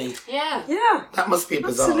 that's me. Yeah. Yeah. That must be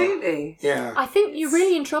bizarre. Absolutely. Yeah. I think you're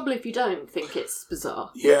really in trouble if you don't think it's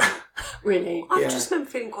bizarre. Yeah. Really. I Yeah. just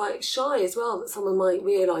remember feeling quite shy as well that someone might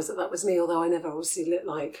realise that was me, although I never obviously looked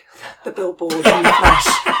like the billboard in the flesh.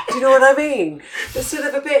 Do you know what I mean? They're sort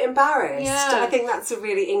of a bit embarrassed. Yeah. I think that's a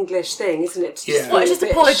really English thing, isn't it? To Yeah. feel Well, a just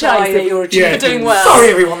bit apologise shy that of your you're achievements. doing well. Sorry,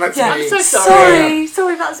 everyone, that's Yeah, me. I'm so sorry.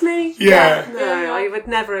 Sorry, that's me. Yeah. No, Yeah. I would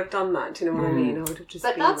never have done that. Do you know what I mean? I would have just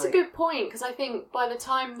But been that's like, a good point, because I think by the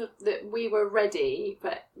time that we were ready,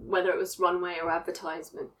 but whether it was runway or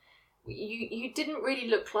advertisement, you didn't really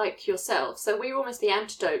look like yourself. So we were almost the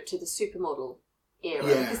antidote to the supermodel era,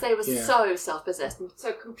 Yeah, because they were yeah. so self-possessed and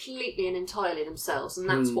so completely and entirely themselves, and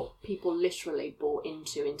that's what people literally bought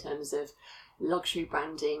into in terms of luxury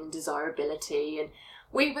branding and desirability. And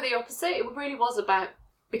we were the opposite. It really was about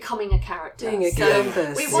becoming a character. Being a so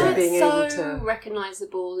canvas, we yeah. weren't Being so able to-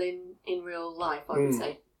 recognisable in real life, I would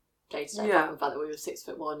say. Day to day, Yeah. apart from the fact that we were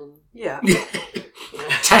 6'1" and yeah. you know,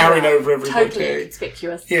 Towering over everybody. totally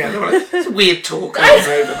inconspicuous. Yeah, they're like, there's weird talkers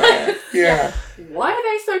over there. Yeah. Why are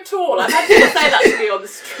they so tall? I've had people say that to me on the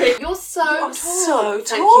street. You're so You tall. are so Thank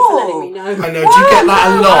you for letting tall. me know. I know, do you get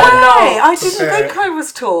that a lot? Hey, I didn't Yeah. think I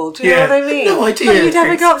was tall. Do you Yeah. know what I mean? No idea. But you'd never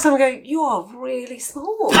Thanks. go up to someone and go, "You are really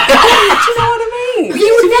small." Do you know what I mean?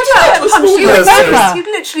 You would never get to a punched small in the person. face. You'd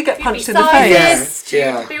literally get punched in the Sizes, face.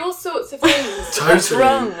 Yeah. There'd be all sorts of things Totally,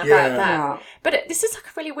 wrong about yeah. that. Yeah. But this is like a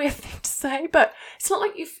really weird thing to say, but it's not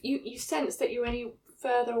like you sense that you're any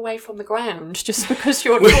further away from the ground just because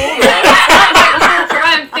you're taller. It's not like you walk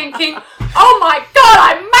around thinking, oh my God,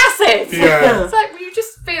 I'm massive. Yeah. It's like, well, you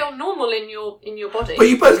just feel normal in your body. But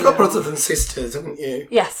you both got brothers and sisters, haven't you?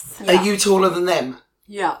 Yes. Are you taller than them?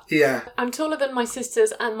 Yeah. Yeah. I'm taller than my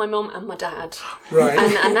sisters and my mum and my dad. Right.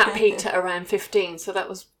 And that peaked at around 15, so that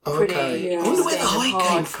was pretty Okay. Yeah. I wonder where the interesting height and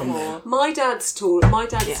came from then. hardcore. My dad's tall. My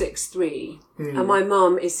dad's 6'3", and my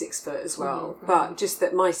mum is 6 foot as well. But just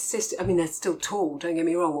that my sister, I mean, they're still tall. Don't get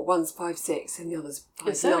me wrong. But one's 5'6" and the other's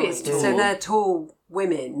 5'9". Zoe is tall. So they're tall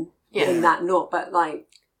women in that not, but like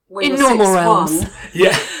when In you're normal 6'1", realms.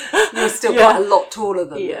 Yeah. you're still quite a lot taller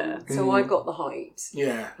than Yeah. them. So I got the height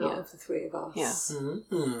Yeah. out of the three of us. Yeah.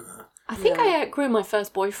 Mm. I think I outgrew my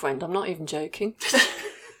first boyfriend. I'm not even joking.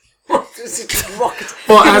 Just rocket.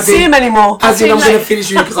 Well, Couldn't as see in- him anymore. As in, I'm like- going to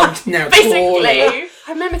finish you because I'm now Basically, taller. I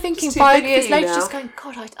remember thinking It's too 5 big years for you later, now. just going,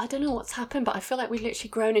 God, I don't know what's happened, but I feel like we've literally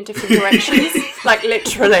grown in different directions. Like,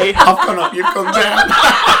 literally. I've gone up, you've gone down.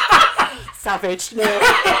 Savage.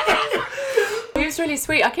 He was really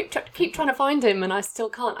sweet. I keep trying to find him, and I still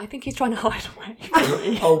can't. I think he's trying to hide away from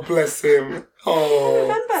me. Oh, bless him. Oh.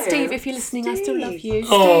 Remember Steve, him? if you're listening, I still love you.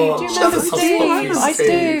 Oh, Steve, do you she remember has a soft spot for you, Steve?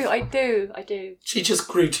 Steve. I do. She just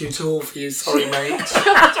grew too tall for you. Sorry, mate.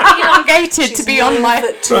 Elongated to be on my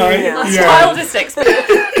Right. Yeah. wildest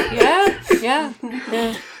experience. Yeah.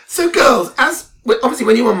 So, girls, obviously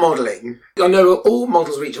when you were modelling, I know all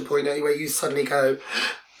models reach a point where you suddenly go,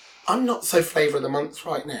 I'm not so flavour of the month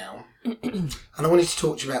right now. And I wanted to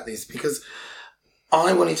talk to you about this because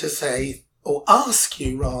I wanted to say, or ask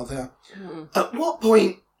you rather, at what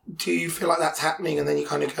point do you feel like that's happening and then you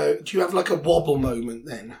kind of go, do you have like a wobble moment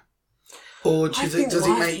then? Or does it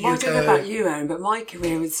make you I don't know go... about you, Erin, but my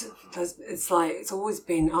career it's always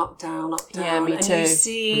been up, down, up, down. Yeah, me and too. you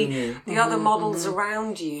see the other models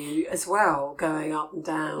around you as well going up and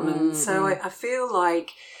down. And so I feel like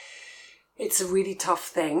it's a really tough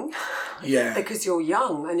thing. Yeah. Because you're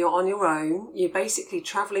young and you're on your own. You're basically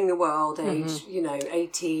travelling the world, age,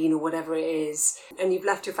 18 or whatever it is. And you've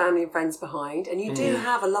left your family and friends behind. And you do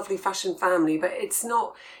have a lovely fashion family, but it's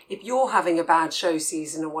not, if you're having a bad show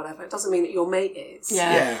season or whatever, it doesn't mean that your mate is.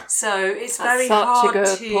 Yeah. So it's That's very such a hard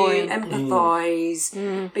good to point.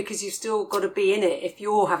 empathise because you've still got to be in it. If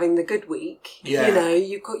you're having the good week, Yeah.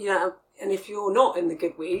 and if you're not in the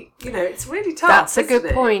good week, it's really tough. That's a isn't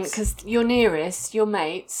good it? point, because your nearest, your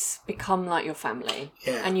mates, become like your family.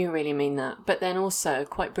 Yeah. And you really mean that. But then also,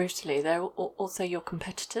 quite brutally, they're also your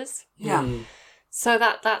competitors. Yeah. So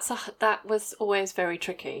that was always very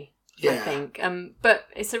tricky, I Yeah. think. But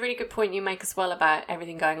it's a really good point you make as well about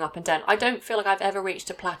everything going up and down. I don't feel like I've ever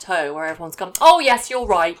reached a plateau where everyone's gone, oh yes, you're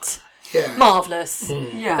right. Yeah. Marvellous.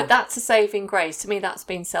 Yeah. But that's a saving grace. To me, that's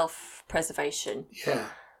been self-preservation. Yeah.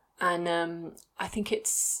 And I think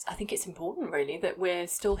it's important, really, that we're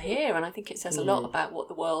still here, and I think it says a lot about what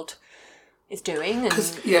the world is doing.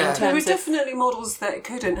 And yeah. in There were terms of, definitely models that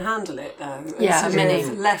couldn't handle it, though. and Yeah, sort many.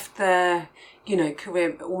 of left their,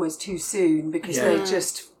 career almost too soon because Yeah. they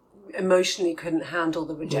just emotionally couldn't handle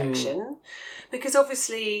the rejection. Because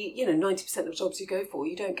obviously, 90% of jobs you go for,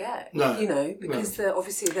 you don't get. No. Because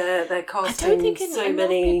obviously they're I casting don't think so enough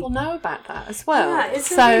many. people know about that as well. Yeah, it's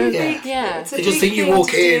so a really Yeah. big. yeah. It's a They just big think you thing walk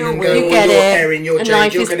to in deal and with. go, You well, get you're it, Erin, you're and Jade,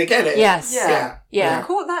 life you're is- going to get it. Yes. Yeah. Yeah. Of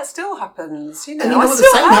course, that still happens. And you know what, the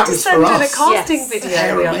I same had to happens send for in a us. casting Yes. video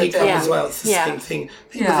Hair the and other makeup day. as well. It's the Yeah. same thing.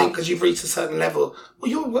 People Yeah. think because you've reached a certain level,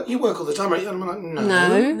 well, you work all the time, right? And I'm like, no.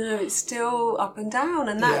 No. No, it's still up and down,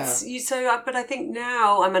 and that's you. But I think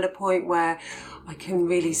now I'm at a point where I can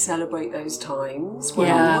really celebrate those times when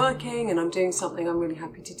Yeah. I'm working and I'm doing something I'm really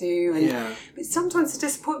happy to do. And Yeah. but sometimes the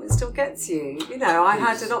disappointment still gets you. I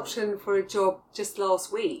had an option for a job just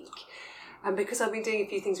last week. And because I've been doing a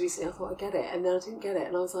few things recently, I thought I'd get it, and then I didn't get it,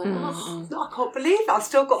 and I was like, oh, no, I can't believe it. I've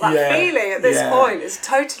still got that Yeah. feeling at this Yeah. point. It's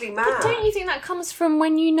totally mad. But don't you think that comes from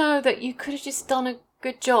when you know that you could have just done a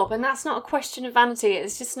good job? And that's not a question of vanity.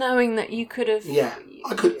 It's just knowing that you could have... Yeah.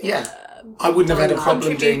 I could, yeah. I wouldn't have had a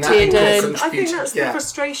problem doing that. contributed I and- think Contributed, that's the yeah.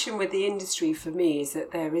 frustration with the industry for me, is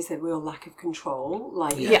that there is a real lack of control.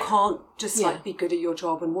 Like you Yeah. can't just Yeah. be good at your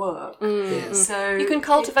job and work. Yeah. So You can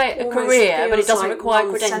cultivate it a almost career, but it feels doesn't like require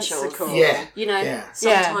credentials. nonsensical. Yeah. You know? Yeah.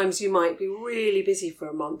 Sometimes you might be really busy for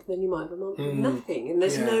a month, then you might have a month with nothing, and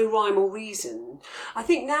there's Yeah. no rhyme or reason. I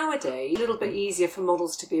think nowadays, a little bit easier for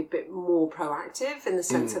models to be a bit more proactive in the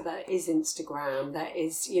sense that there is Instagram, there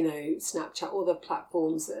is, Snapchat, all the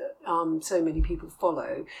platforms that so many people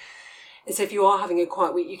follow. And so if you are having a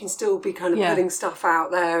quiet week, you can still be kind of Yeah. putting stuff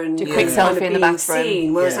out there and Do a quick kind selfie of in the being bathroom.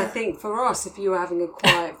 seen. Whereas Yeah. I think for us, if you were having a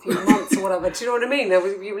quiet few months or whatever, do you know what I mean?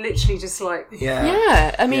 You were literally just like, Yeah.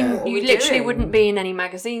 Yeah, I mean, Yeah. What are you we literally doing? wouldn't be in any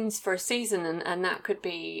magazines for a season, and that could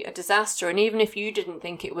be a disaster. And even if you didn't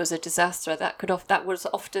think it was a disaster, that was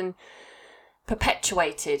often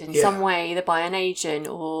perpetuated in some way, either by an agent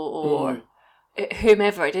or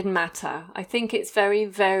whomever. It didn't matter. I think it's very,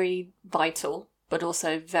 very vital, but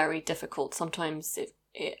also very difficult. Sometimes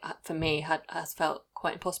it for me has felt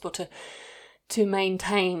quite impossible to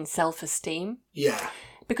maintain self-esteem. Yeah.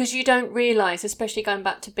 Because you don't realise, especially going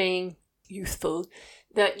back to being youthful,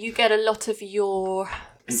 that you get a lot of your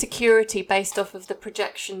security based off of the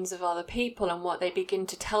projections of other people and what they begin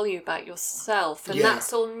to tell you about yourself. And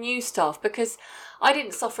that's all new stuff. Because I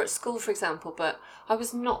didn't suffer at school, for example, but I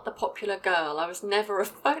was not the popular girl. I was never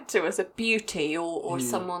referred to as a beauty or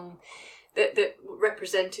someone that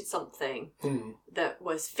represented something that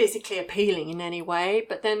was physically appealing in any way.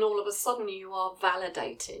 But then all of a sudden you are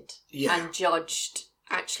validated and judged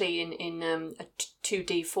actually in a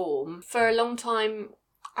 2D form. For a long time,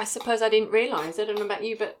 I suppose I didn't realise, I don't know about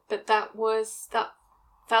you, but that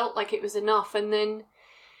felt like it was enough. And then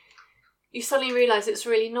you suddenly realise it's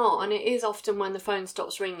really not. And it is often when the phone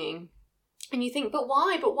stops ringing. And you think, but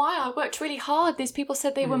why? I worked really hard. These people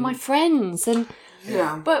said they were my friends. And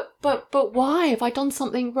but why? Have I done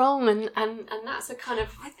something wrong? And that's a kind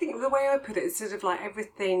of... I think the way I put it is sort of like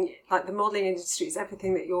everything, like the modelling industry is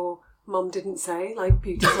everything that your mum didn't say, like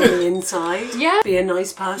beauty's on the inside. Be a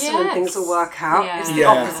nice person and things will work out. It's the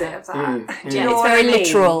opposite of that. Do you know it's what very I mean?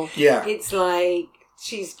 literal. Yeah. It's like,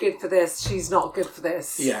 she's good for this, she's not good for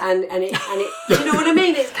this. And it do you know what I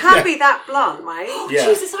mean? It can be that blunt, right?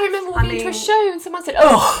 Jesus, I remember walking into a show and someone said,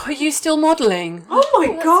 "Oh, are you still modelling?" Oh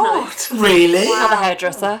my God. Nice. Really? Another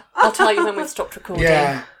hairdresser. I'll tell you when we've stopped recording.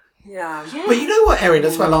 Yeah. Well, you know what, Erin,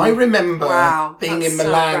 as well, I remember being in so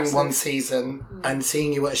Milan impressive. one season and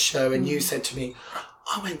seeing you at a show, and you said to me,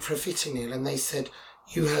 I went for a fitting, Neil, and they said,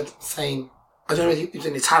 you heard saying, I don't know if it was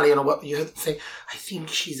in Italian or what, but you heard saying, I think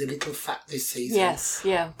she's a little fat this season. Yes,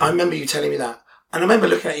 yeah. I remember you telling me that. And I remember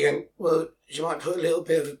looking at you going, well, she might put a little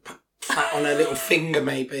bit of fat on her little finger,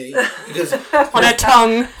 maybe. Because on her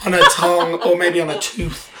tongue. On her tongue, or maybe on her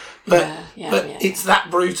tooth. But Yeah. it's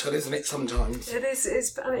that brutal, isn't it, sometimes? It is,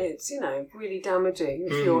 it's you know, really damaging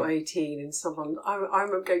if you're 18 and someone... I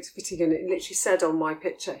remember going to fitting and it literally said on my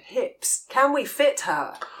picture, hips, can we fit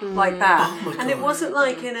her? Like that. Oh my and God. it wasn't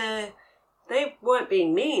like in a... They weren't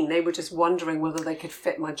being mean, they were just wondering whether they could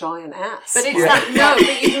fit my giant ass. But it's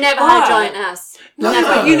but you've never had a giant ass. No.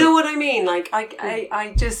 But you know what I mean? Like,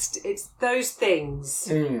 I just, it's those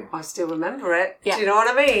things. I still remember it. Yeah. Do you know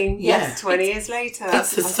what I mean? Yeah. Yes, 20 years later. I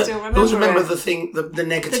That's still I always remember it. the thing, the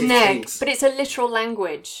negative The neg, things. but it's a literal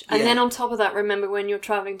language. And Yeah. then on top of that, remember when you're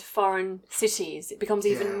travelling to foreign cities, it becomes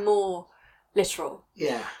even more literal.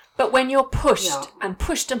 Yeah. But when you're pushed and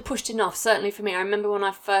pushed enough, certainly for me, I remember when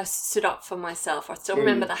I first stood up for myself, I still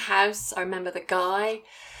remember the house, I remember the guy,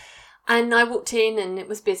 and I walked in and it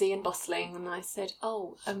was busy and bustling, and I said, I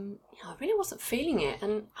really wasn't feeling it,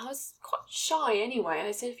 and I was quite shy anyway.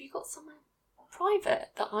 I said, have you got somewhere private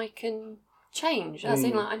that I can change? As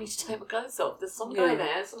in, like, I need to take my clothes off, there's some guy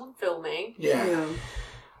there, someone filming. Yeah.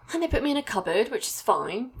 And they put me in a cupboard, which is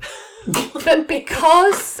fine. But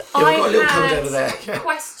because We've got a little I cupboard over there. had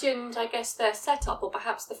questioned, I guess, their setup, or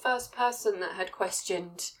perhaps the first person that had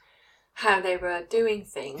questioned how they were doing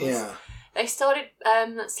things, they started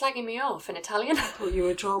slagging me off in Italian. I thought you were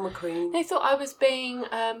a drama queen. They thought I was being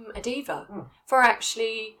a diva for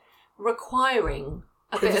actually requiring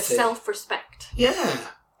a bit of Privacy. self-respect Yeah.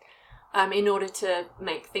 in order to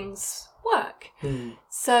make things work.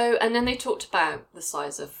 So, and then they talked about the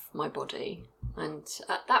size of my body, and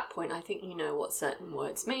at that point I think you know what certain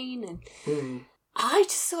words mean, and I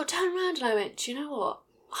just sort of turned around and I went, do you know what,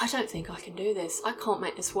 I don't think I can do this, I can't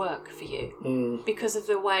make this work for you because of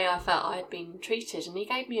the way I felt I had been treated. And he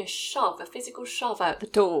gave me a physical shove out the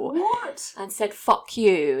door. What? And said fuck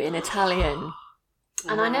you in Italian.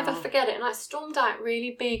 And I never forget it, and I stormed out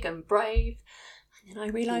really big and brave. And I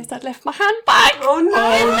realised I'd left my handbag. Oh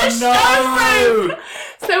no!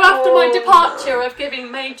 So after my departure of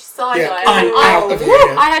giving major side eye, I'm out of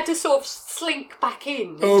here. I had to sort of slink back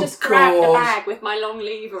in, just grab the bag with my long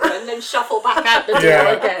lever and then shuffle back out the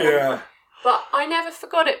door again. Yeah. But I never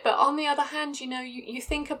forgot it. But on the other hand, you know, you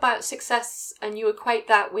think about success and you equate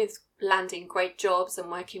that with landing great jobs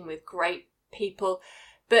and working with great people.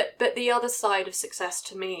 But the other side of success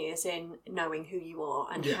to me is in knowing who you are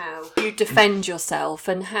and how you defend yourself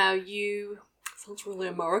and how you, sounds really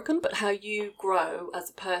American, but how you grow as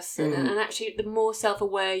a person. And actually the more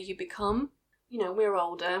self-aware you become, you know, we're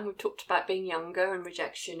older and we've talked about being younger and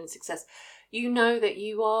rejection and success. You know that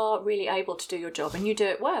you are really able to do your job and you do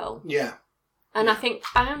it well. Yeah. And I think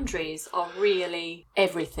boundaries are really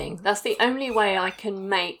everything. That's the only way I can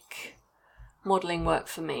make modelling work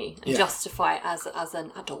for me and justify it as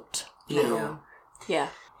an adult. Yeah. Yeah.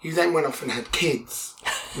 you then went off and had kids,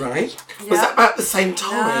 right? Was Yeah. that about the same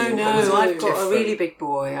time? No, Or was it I've got a different? really big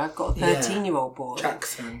boy. I've got a 13-year-old boy.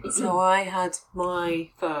 Jackson. So I had my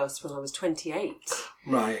first when I was 28.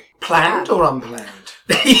 Right. Planned or unplanned?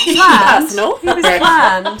 Personal. It was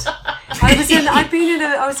planned.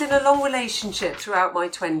 I was in a long relationship throughout my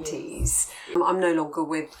 20s. I'm no longer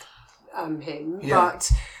with him,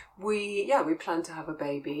 but we planned to have a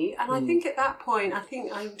baby. And I think at that point,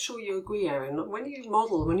 I'm sure you agree, Erin, when you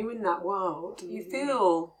model, when you're in that world, you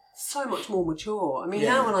feel so much more mature. I mean,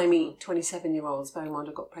 now when I meet 27-year-olds, bearing in mind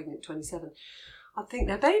I got pregnant at 27, I think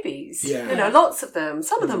they're babies. Yeah. You know, lots of them.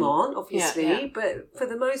 Some of them aren't, obviously, Yeah. but for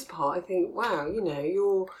the most part, I think, wow,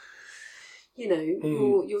 you're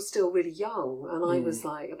still really young, and I was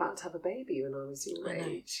like about to have a baby when I was your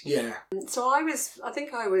age. Yeah. So I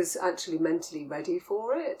think I was actually mentally ready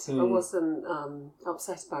for it. I wasn't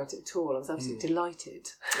upset about it at all. I was absolutely delighted.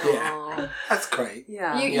 Yeah. That's great.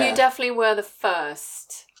 Yeah. You definitely were the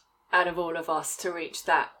first out of all of us to reach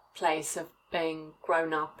that place of being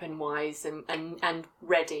grown up and wise and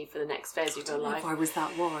ready for the next phase of your life. If I was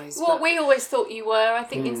that wise. Well, but we always thought you were. I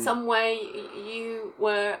think in some way you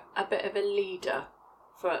were a bit of a leader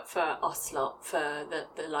for us lot, for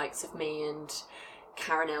the likes of me and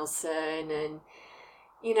Karen Elson, and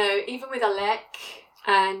even with Alec,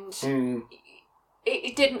 and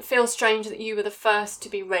it didn't feel strange that you were the first to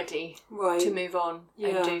be ready to move on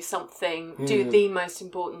and do something, do the most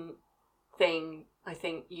important thing I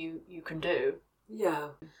think you can do. Yeah.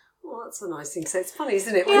 Well, that's a nice thing to say. It's funny,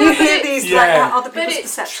 isn't it? When you hear these other people's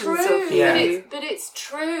perceptions of you. But it's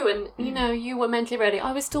true, and you were mentally ready.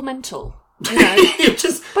 I was still mental.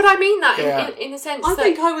 Just But I mean that in a sense. I that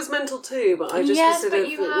think I was mental too, but I just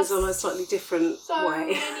it was on a slightly different so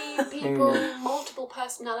way. many people, multiple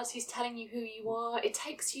personalities telling you who you are. It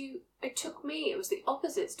took me, it was the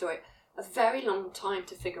opposite story, a very long time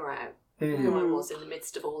to figure out who I was in the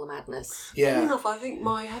midst of all the madness. Fair enough, I think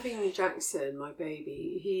having Jackson, my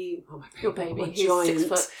baby, Your baby, my he's giant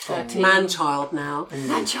 6'13". man-child now.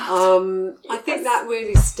 Man-child. I think that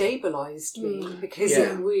really stabilised me because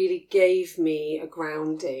it really gave me a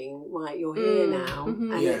grounding. Right, you're here now,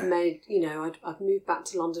 and it made I've moved back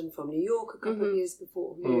to London from New York a couple of years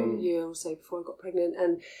before, a year or so before I got pregnant,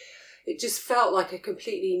 and it just felt like a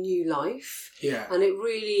completely new life. Yeah. And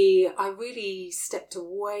I really stepped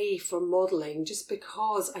away from modelling just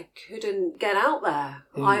because I couldn't get out there.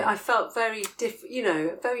 I felt very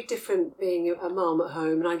different being a mum at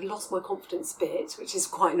home, and I lost my confidence a bit, which is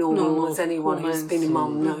quite normal as anyone who's been a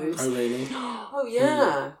mum knows. Oh, really? Oh,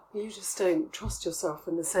 yeah. You just don't trust yourself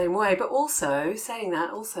in the same way. But also, saying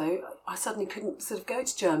that, I suddenly couldn't sort of go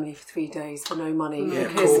to Germany for 3 days for no money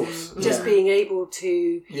because just being able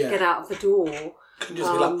to get out of the door. Can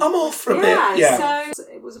just be like, I'm off for a bit. Yeah. So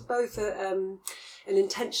it was both an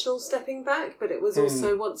intentional stepping back, but it was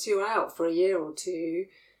also once you're out for a year or two,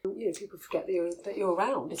 people forget that you're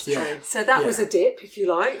around. It's true. So that was a dip, if you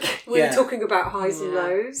like. We were talking about highs and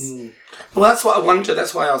lows. Well, that's what I wondered.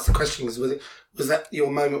 That's why I asked the question. Was that your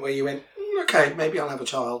moment where you went, okay, maybe I'll have a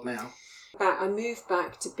child now? I moved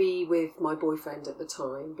back to be with my boyfriend at the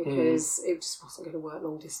time because it just wasn't going to work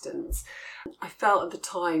long distance. I felt at the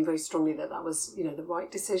time very strongly that was, the right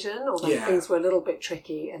decision, although things were a little bit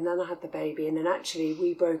tricky. And then I had the baby, and then actually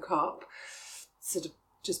we broke up sort of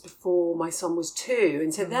just before my son was 2.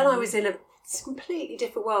 And so then I was in a completely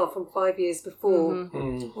different world from 5 years before,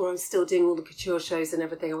 where I was still doing all the couture shows and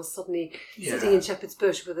everything. I was suddenly sitting in Shepherd's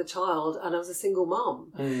Bush with a child, and I was a single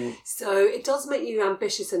mum. So it does make you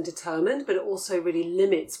ambitious and determined, but it also really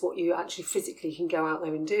limits what you actually physically can go out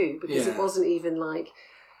there and do, because it wasn't even like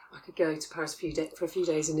I could go to Paris for a few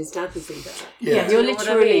days and his dad would be there. Yeah, you're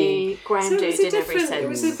literally grounded in every sense. It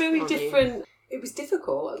was a very different. It was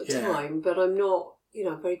difficult at the time, but I'm not.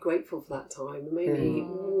 I'm very grateful for that time. It made me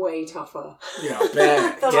way tougher. Yeah, I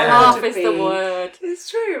bet. Tough is the word. It's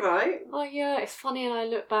true, right? Oh yeah, it's funny, and I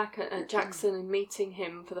look back at Jackson and meeting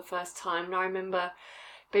him for the first time, and I remember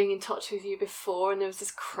being in touch with you before, and there was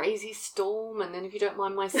this crazy storm, and then, if you don't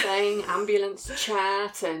mind my saying, ambulance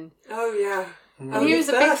chat, and oh yeah. And he was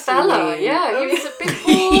a big fella, he was a big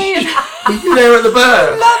boy. Were you there at the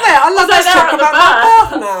birth? I love it. Talk about that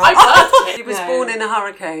birth now. I birthed him. He was born in a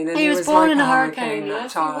hurricane. And he was born in a hurricane. That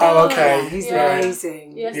child. Oh, okay. Yeah, he's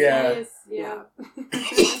amazing. Yes, Yeah. he is. Yeah.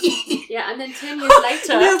 Yeah, and then 10 years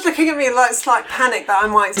later... Neil's looking at me like slight panic that I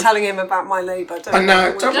might be telling him about my labour. I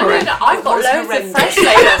know, don't worry. No, I've got loads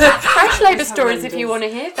of fresh labour stories if you want to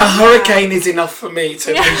hear them. A hurricane is enough for me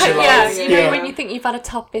to visualise. When you think you've had a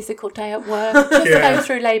tough physical day at work, just go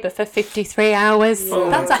through labour for 53 hours.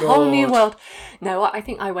 That's a whole new world. No, I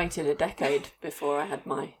think I waited a decade before I had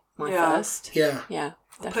my first. Yeah. Yeah.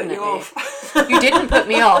 definitely. Put you off. You didn't put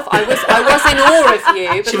me off. I was in awe of you.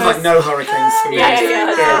 Because, She was like, no hurricanes for me.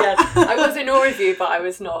 Yeah. I was in awe of you, but I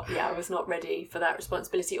was not ready for that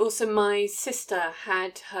responsibility. Also, my sister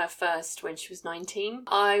had her first when she was 19.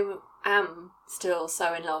 I am still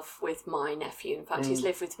so in love with my nephew. In fact, he's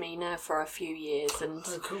lived with me now for a few years, and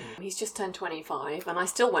he's just turned 25, and I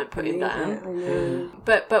still won't put him down. I know.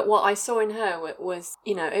 But what I saw in her was,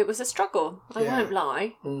 it was a struggle. I won't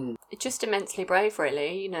lie. Just immensely brave,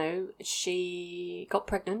 really. She got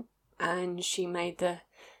pregnant, and she made the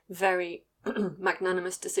very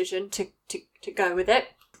magnanimous decision to go with it.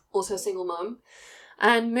 Also a single mum.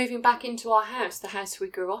 And moving back into our house, the house we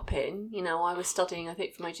grew up in, I was studying, I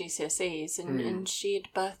think, for my GCSEs, and she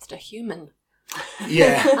had birthed a human.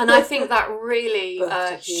 Yeah. And I think that really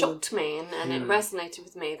shocked me, and it resonated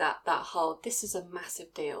with me, that whole, this is a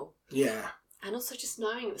massive deal. Yeah. And also just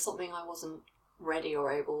knowing it was something I wasn't ready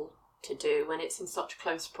or able to do when it's in such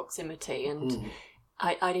close proximity, and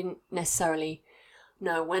I didn't necessarily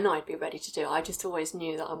know when I'd be ready to do it. I just always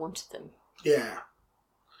knew that I wanted them. Yeah.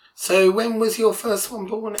 So when was your first one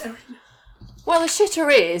born, Erin? Well, the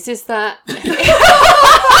shitter is that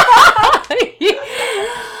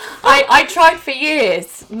I tried for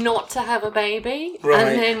years not to have a baby, Right.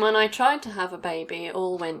 and then when I tried to have a baby, it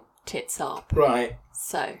all went tits up. Right.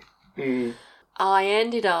 So I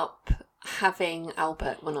ended up having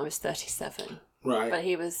Albert when I was 37, Right. but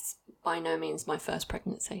he was by no means my first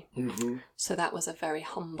pregnancy. Mm-hmm. So that was a very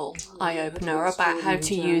humble eye-opener about how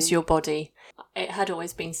to use your body. It had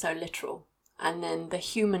always been so literal. And then the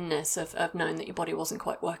humanness of knowing that your body wasn't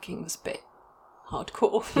quite working was a bit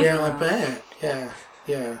hardcore. Yeah, I bet.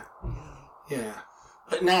 Yeah.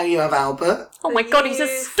 But now you have Albert. Oh my God, he's a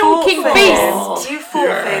stalking beast! You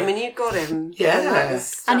fought for him and you got him. Yeah.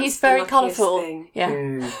 And he's very colourful.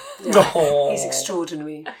 Yeah. He's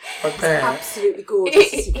extraordinary. I bet. Absolutely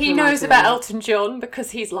gorgeous. He knows about Elton John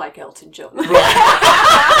because he's like Elton John. He said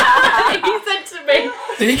to me...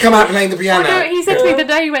 Did he come out playing the piano? No, he said to me the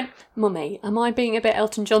day, he went, Mummy, am I being a bit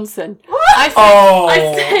Elton Johnson? I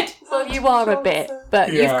said, well, you are a bit,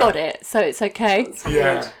 but you've got it, so it's okay.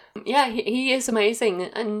 Yeah. Yeah, he is amazing.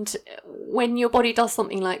 And when your body does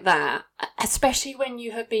something like that, especially when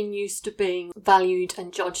you have been used to being valued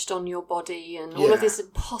and judged on your body and all of these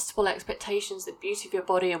impossible expectations, the beauty of your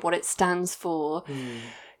body and what it stands for,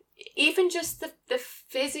 even just the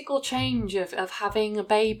physical change of having a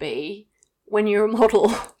baby when you're a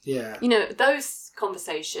model, those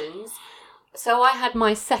conversations. So I had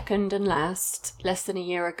my second and last less than a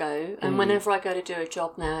year ago, and whenever I go to do a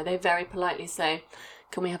job now, they very politely say,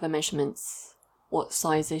 can we have her measurements? What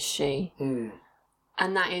size is she? And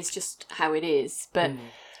that is just how it is. But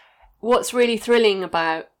what's really thrilling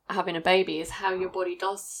about having a baby is how your body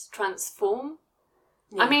does transform.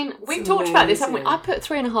 Yeah, I mean, we've talked about this, haven't we? I put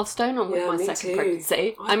 3.5 stone on with my second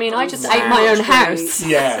pregnancy. I mean, I just ate my own house.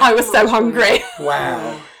 Yeah. I was so hungry.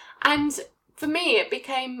 Wow. And for me, it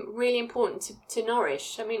became really important to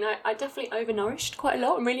nourish. I mean, I definitely overnourished quite a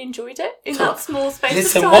lot and really enjoyed it in that small space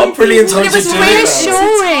Listen, of time. what brilliant time to do it was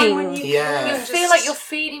reassuring. Yeah. You feel like you're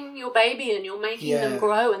feeding your baby and you're making them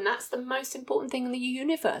grow, and that's the most important thing in the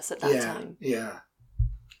universe at that time. Yeah.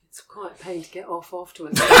 It's quite a pain to get off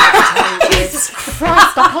afterwards. Jesus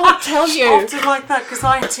Christ, I can't tell you. Often like that, because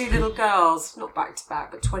I had two little girls, not back to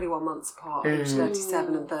back, but 21 months apart, aged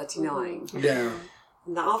 37 and 39. Yeah.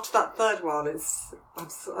 And after that third one, I'm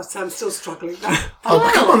still struggling now.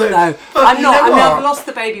 Oh, come on then. No, I'm not. I mean, I've lost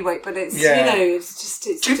the baby weight, but it's, it's just...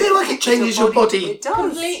 It's do you feel like it changes your body? It does.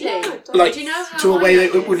 Completely. Yeah, it does. Like, do you know how to a way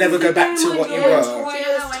that it would never go back to what you were.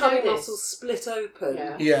 Your tummy muscles split open.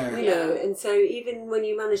 Yeah. You know, and so even when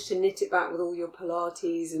you manage to knit it back with all your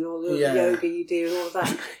Pilates and all the yoga you do and all of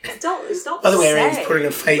that, it's not By the way, same. Erin's putting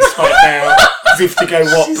a face right now as if to go,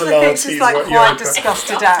 what Pilates, She's what quite yoga.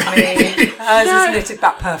 disgusted at me. Hers is knitted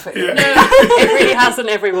back perfectly. No, it really hasn't,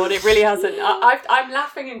 everyone. It really hasn't. I'm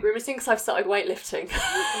laughing and grimacing because I've started weightlifting.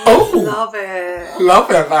 Oh, Love it. love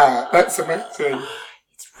that. That's amazing.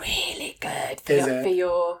 It's really good Is for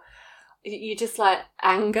your... You just like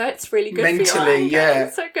anger. It's really good Mentally, for your anger. yeah.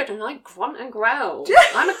 It's so good. And I grunt and growl.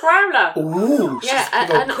 I'm a growler. Ooh. Yeah,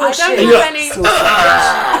 and I don't cushion. have any...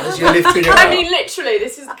 As you're lifting it I up. mean, literally,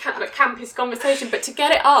 this is the campest conversation, but to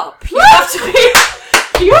get it up, you have to be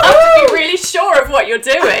really sure of what you're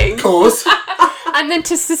doing. Of course. And then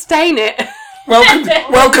to sustain it. Welcome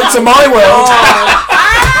to my world.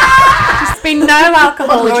 Just be no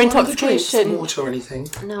alcohol Do you or want other drinks? intoxication. Water or anything?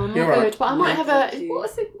 No, I'm You're not right. good. But I might have a.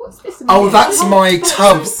 What's this? Oh, that's my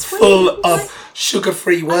tub sweet. full of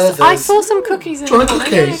sugar-free Werthers. I saw some cookies in Do you want a the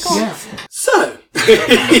cookie? corner. Yeah, Yeah. So,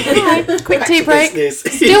 Quick back tea to break.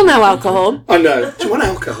 business. Still no alcohol. I know. Do you want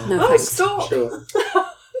alcohol? No, Oh, thanks. stop! Sure.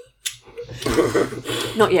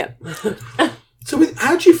 Not yet. So,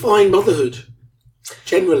 how do you find motherhood,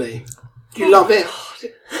 generally? Do you love it?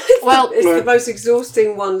 Well, It's the most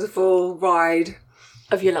exhausting, wonderful ride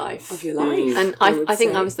of your life. of your life. And would I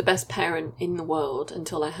think say. I was the best parent in the world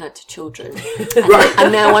until I had children. Right.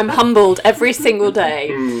 And now I'm humbled every single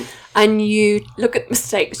day. And you look at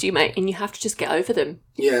mistakes you make and you have to just get over them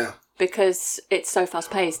Yeah. because it's so fast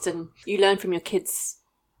paced and you learn from your kids.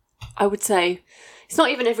 I would say it's not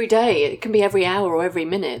even every day. It can be every hour or every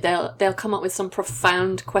minute. They'll come up with some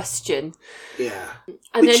profound question. Yeah.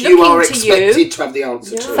 And Which they're you are looking to expected you. to have the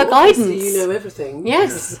answer to. For Obviously guidance. you know everything.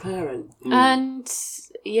 Yes. As a parent. And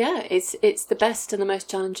yeah, it's the best and the most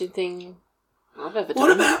challenging thing I've ever done.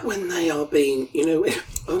 What about when they are being, I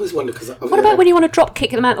always wonder because... What about when you want to drop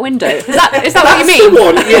kick them out the window? Is that what you That's mean? the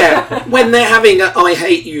one, yeah. When they're having a I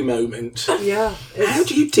hate you moment. Yeah. How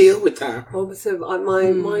do you deal with that? Well, so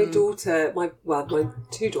my daughter, my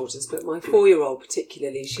two daughters, but my 4-year-old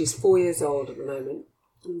particularly, she's 4 years old at the moment.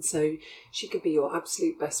 And so she could be your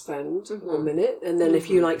absolute best friend 1 minute. And then if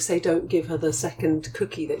you say don't give her the second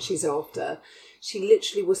cookie that she's after, she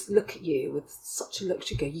literally will look at you with such a look.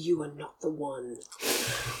 She'd go, "You are not the one."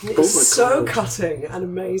 And it was so cutting and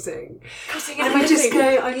amazing. Cutting And I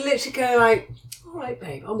literally go like, "All right,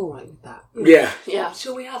 babe, I'm all right with that." Yeah. Yeah.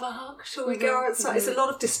 Shall we have a hug? Shall we go outside? It's a lot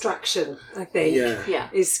of distraction, I think. Yeah. Yeah.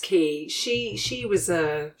 Is key.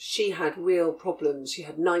 She had real problems. She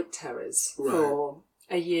had night terrors for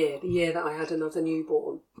a year, the year that I had another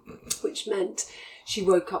newborn, which meant she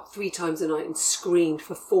woke up 3 times a night and screamed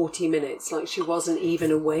for 40 minutes like she wasn't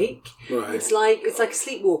even awake. Right. It's like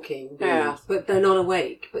sleepwalking. Yeah. But they're not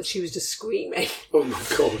awake, but she was just screaming. Oh my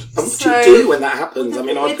God. And what So- do you do when that happens? I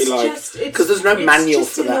mean, I'd be It's like... just- it's- Because there's no it's manual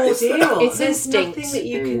just for an that, is there? ordeal. It's There's instinct. nothing that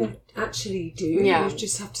you can actually do. Yeah. You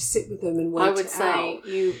just have to sit with them and wait I would it say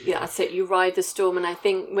out. that's it. You ride the storm, and I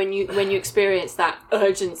think when you experience that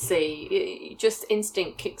urgency, just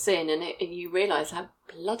instinct kicks in, and you realise how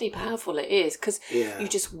bloody powerful it is because Yeah. you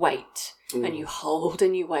just wait and you hold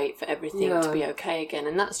and you wait for everything to be okay again,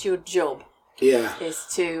 and that's your job Yeah. is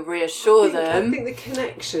to reassure I them. think the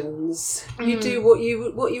connections you do what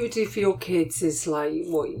you would do for your kids is like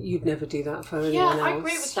what you'd never do that for anyone else. I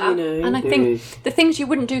agree with that. You know? And I think the things you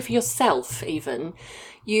wouldn't do for yourself, even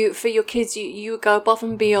for your kids, you go above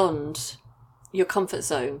and beyond your comfort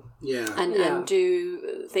zone Yeah. and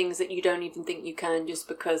do things that you don't even think you can, just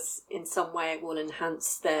because in some way it will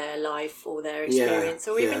enhance their life or their experience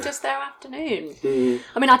or even just their afternoon.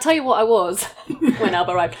 I mean, I'll tell you what I was when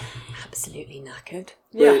Alba arrived. Absolutely knackered.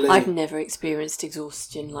 Really? I've never experienced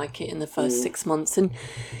exhaustion like it in the first 6 months, and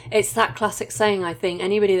it's that classic saying, I think,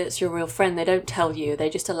 anybody that's your real friend, they don't tell you, they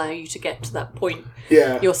just allow you to get to that point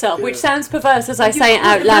yourself, which sounds perverse as I say it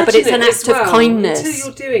out loud, but it's an act of kindness. Until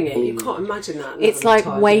you're doing it, you can't imagine that. It's like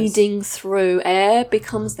wading through air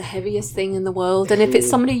becomes the heaviest thing in the world, and if it's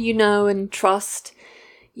somebody you know and trust,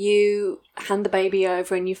 you hand the baby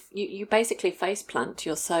over and you basically face plant.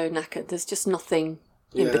 You're so knackered, there's just nothing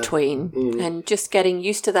in between, and just getting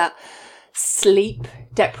used to that sleep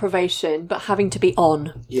deprivation but having to be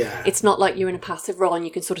on. It's not like you're in a passive role and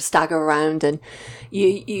you can sort of stagger around, and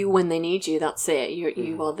you when they need you, that's it,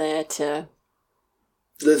 you are there to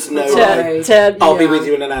There's no... I'll be with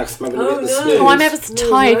you in an hour. I'm having a bit of a snooze. oh, I'm ever so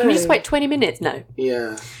tired, can you way. just wait 20 minutes? No.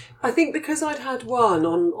 Yeah. I think because I'd had one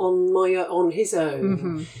on his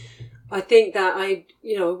own, I think that I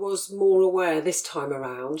was more aware this time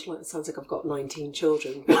around. Like, it sounds like I've got 19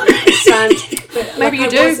 children. But Maybe you I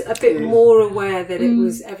do. was a bit more aware that it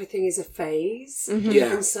was everything is a phase.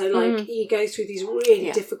 Yeah. And so, you go through these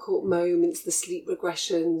really difficult moments, the sleep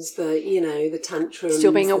regressions, the tantrums.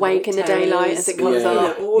 Still being the awake in the night daylight terrors, as it comes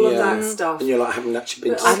up. all of that stuff. And you're like, haven't actually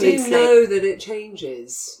been But I sleeping. do sleep. know that it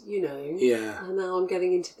changes, Yeah. And now I'm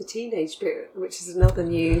getting into the teenage bit, which is another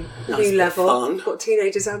new That's level. fun. I've got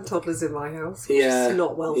teenagers and toddlers in my house, which is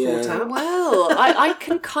not well thought out. Well, I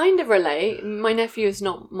can kind of relate. My nephew is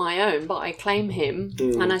not my own, but I claim him.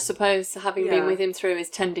 And I suppose having been with him through his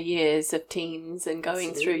tender years of teens and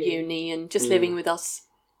going through uni and just living with us,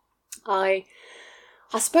 I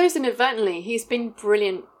suppose inadvertently he's been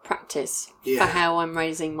brilliant practice for how I'm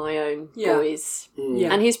raising my own boys.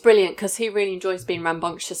 Yeah. And he's brilliant because he really enjoys being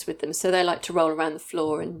rambunctious with them. So they like to roll around the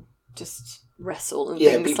floor and just wrestle and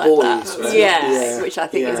Yeah, things be like boys, that. right? Yeah, which I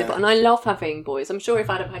think is Yeah. important. And I love having boys. I'm sure if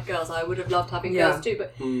I'd have had girls, I would have loved having Yeah. girls too.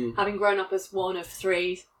 But Mm. having grown up as one of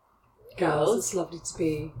 3 girls, It's lovely to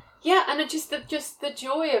be. yeah, and just the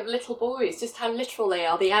joy of little boys, just how literal they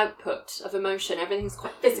are, the output of emotion, everything's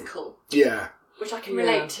quite physical, Yeah. which I can Yeah.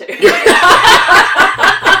 relate to.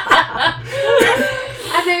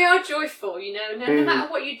 And they are joyful, you know, no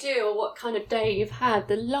matter what you do or what kind of day you've had,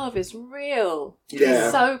 the love is real. Yeah.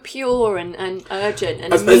 It's so pure and urgent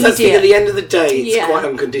and I suppose that's the thing, at immediate. the end of the day, it's Yeah. quite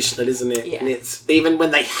unconditional, isn't it? Yeah. And it's even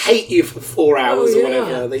when they hate you for 4 hours or yeah.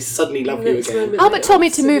 whatever, they suddenly love you Next again. moment Albert they told me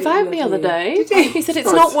to move out absolutely the other love day. you. Did he? He said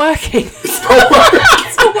it's not working.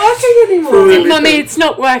 It's not working anymore. Mummy, it's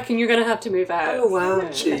not working. You're going to have to move out. Oh wow.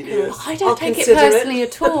 Genius. I don't I'll take it consider it. personally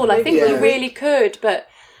at all. I think Yeah. you really could, but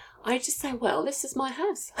I just say, well, this is my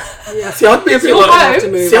house. Yeah. See, I'd be a bit your like, home.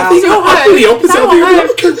 To move see, I out. think Your I'd be the home. opposite. It's I'd be our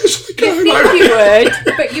like, home. okay, should I You go? think you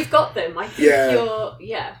would, but you've got them. I think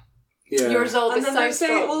Yeah. your resolve And is then so they say,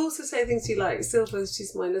 strong. we'll also say things to you like, Silver,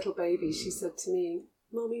 she's my little baby. She said to me,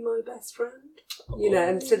 Mummy, my best friend. You know,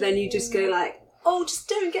 and so then you just go like, oh, just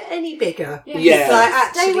don't get any bigger. Yeah. Yeah. It's like, Stay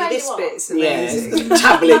actually, where this you are. bit's Yeah, amazing. the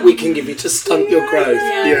tablet we can give you to stunt your growth.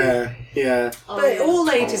 yeah. Yeah. But all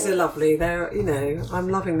ages are lovely. They're, you know, I'm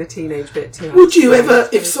loving the teenage bit too. Would you actually. ever, It's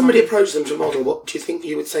if very somebody fun. approached them to model, what do you think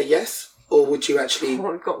you would say yes? Or would you actually,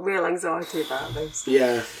 Oh, I've got real anxiety about this.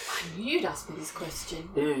 yeah. I knew you'd ask me this question.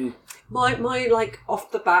 Mm. My like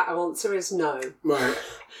off the bat answer is no. Right.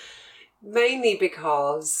 Mainly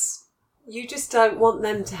because you just don't want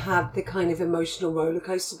them to have the kind of emotional roller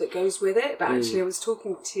coaster that goes with it. But actually, I was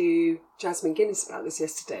talking to Jasmine Guinness about this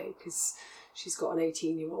yesterday because she's got an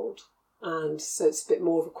 18-year-old, and so it's a bit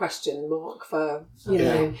more of a question mark for you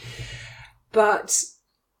know. But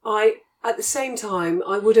at the same time,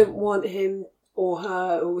 I wouldn't want him or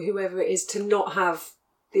her or whoever it is to not have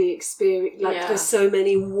the experience. Like, Yeah. there's so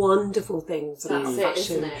many wonderful things about That's it,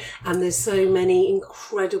 fashion, isn't it? and there's so many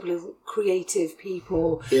incredibly creative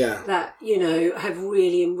people Yeah. that, you know, have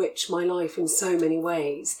really enriched my life in so many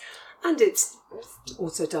ways. And it's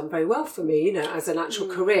also done very well for me, you know, as an actual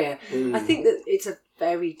career. I think that it's a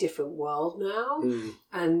very different world now.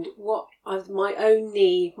 And my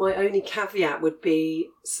only caveat would be,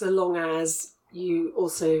 so long as you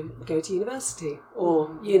also go to university,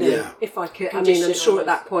 or, you know, Yeah. if I could, I mean, Condition I'm sure at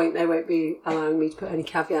almost. that point they won't be allowing me to put any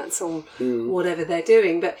caveats on whatever they're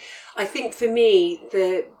doing. But I think for me,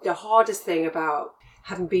 the hardest thing about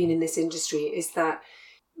having been in this industry is that,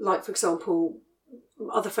 like, for example,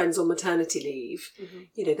 other friends on maternity leave,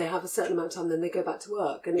 you know, they have a certain amount of time, then they go back to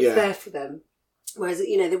work, and it's Yeah. there for them. Whereas,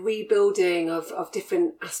 you know, the rebuilding of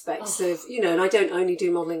different aspects of, you know, and I don't only do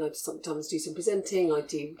modelling, I sometimes do some presenting, I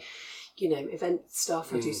do, you know, event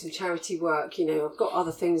stuff, I do some charity work, you know, I've got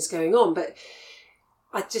other things going on, but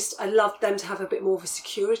I love them to have a bit more of a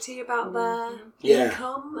security about their Yeah.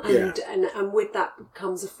 income, and with that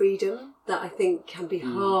comes a freedom that I think can be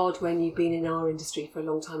hard when you've been in our industry for a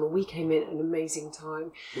long time. And we came in at an amazing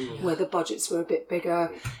time where the budgets were a bit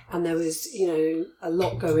bigger and there was, you know, a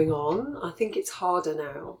lot going on. I think it's harder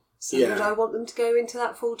now. So Yeah. would I want them to go into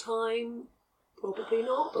that full time? Probably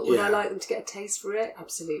not. But would Yeah. I like them to get a taste for it?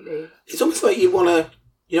 Absolutely. It's almost like you don't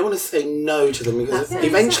want to say no to them, because That's it,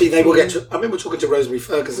 eventually they will get to. I remember talking to Rosemary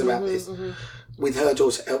Ferguson about this with her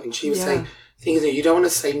daughter Elvin. She was Yeah. saying, "Thing is, you don't want to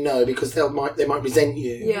say no because they might resent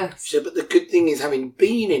you." Yes. She said, but the good thing is, having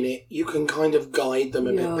been in it, you can kind of guide them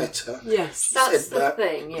a Yeah. bit better. Yes. That's said the that.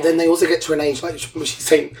 thing, yeah. Then they also get to an age, like she's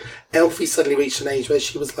saying, Elfie suddenly reached an age where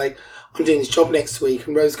she was like, "I'm doing this job next week,"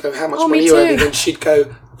 and Rose go, "How much Oh, money me are you earning?" too. And she'd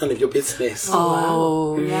go, "None of your business."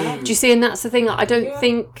 Oh, Yeah. do you see? And that's the thing. I don't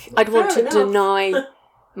think I'd want Fair to enough. deny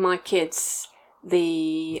my kids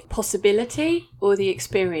the possibility or the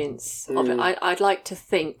experience of it. I'd like to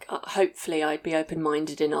think, hopefully, I'd be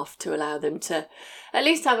open-minded enough to allow them to at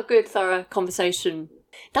least have a good, thorough conversation.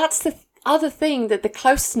 That's the other thing, that the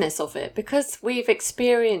closeness of it, because we've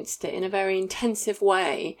experienced it in a very intensive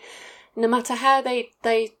way. No matter how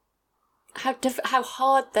how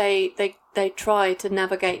hard they try to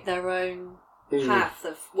navigate their own path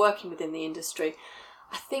of working within the industry,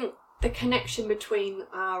 I think the connection between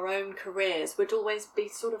our own careers would always be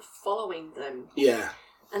sort of following them. Yeah.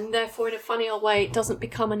 And therefore, in a funny old way, it doesn't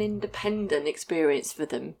become an independent experience for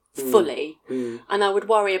them fully. And I would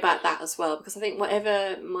worry about that as well, because I think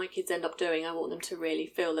whatever my kids end up doing, I want them to really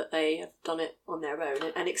feel that they have done it on their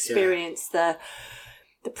own and experience the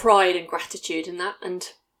pride and gratitude in that.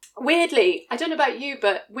 And weirdly, I don't know about you,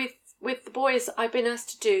 but with the boys, I've been asked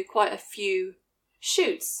to do quite a few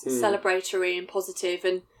shoots, celebratory and positive,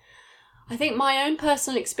 and I think my own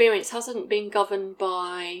personal experience hasn't been governed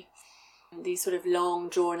by these sort of long,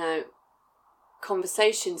 drawn-out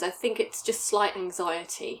conversations. I think it's just slight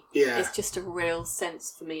anxiety. Yeah. It's just a real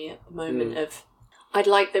sense for me at the moment of I'd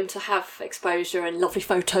like them to have exposure and lovely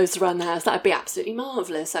photos around the house. That would be absolutely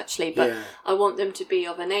marvellous, actually. But I want them to be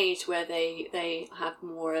of an age where they have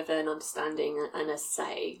more of an understanding and a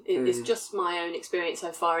say. It's just my own experience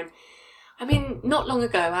so far. And I mean, not long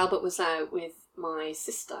ago, Albert was out with my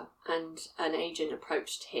sister, and an agent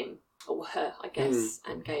approached him, or her, I guess,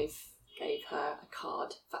 and gave her a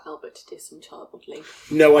card for Albert to do some child modelling.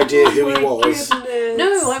 No idea who he was. Goodness.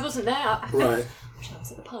 No, I wasn't there. I Right.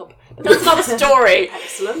 was at the pub. But that's another story.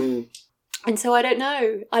 Excellent. And so I don't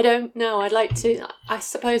know. I'd like to... I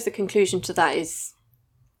suppose the conclusion to that is...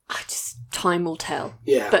 time will tell.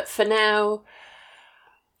 Yeah. But for now,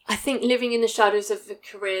 I think living in the shadows of the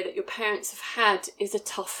career that your parents have had is a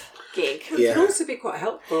tough gig. It can also be quite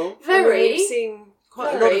helpful. Very. I mean, we've seen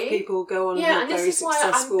quite a lot of people go on and have and this very is why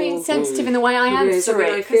successful I'm being sensitive in the way I careers. answer I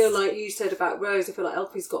mean, it. I feel like you said about Rose, I feel like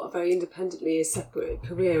Elfie's got a very independently a separate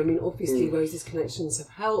career. I mean, obviously Rose's connections have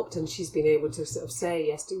helped, and she's been able to sort of say,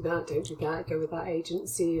 yes, do that, don't do that, go with that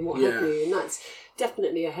agency and what have you, and that's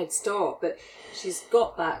definitely a head start. But she's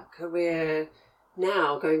got that career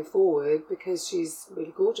now going forward because she's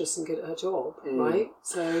really gorgeous and good at her job, right?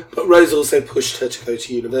 So, but Rose also pushed her to go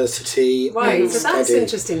to university. right, and so that's study.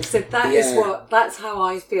 interesting. So that's how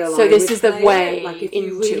I feel. So I this would is the play way it. Like if into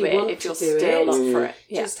you really it, want if to you're do still it, up for it.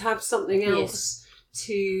 Yeah. just have something else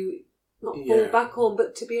to not fall back on,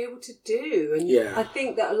 but to be able to do. And I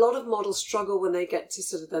think that a lot of models struggle when they get to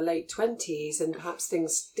sort of their late 20s and perhaps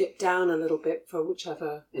things dip down a little bit for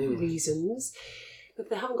whichever reasons. But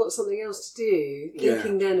they haven't got something else to do,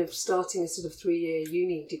 thinking then of starting a sort of 3-year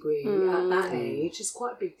uni degree at that age is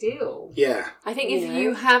quite a big deal. Yeah. I think if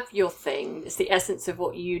you have your thing, it's the essence of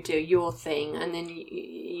what you do, your thing, and then you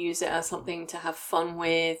use it as something to have fun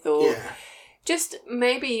with, or just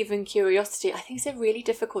maybe even curiosity. I think it's a really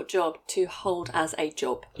difficult job to hold as a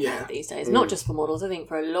job these days. Not just for models, I think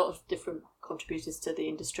for a lot of different contributors to the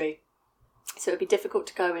industry. So it'd be difficult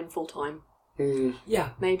to go in full time. Yeah.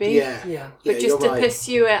 Maybe. Yeah. But just to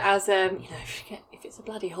pursue it as a, if it's a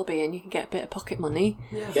bloody hobby and you can get a bit of pocket money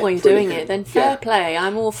while you're doing it, then fair play.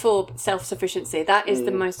 I'm all for self-sufficiency. That is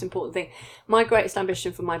the most important thing. My greatest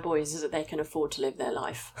ambition for my boys is that they can afford to live their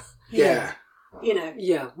life. Yeah.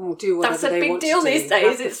 We'll do whatever That's a they big want deal to do. these days.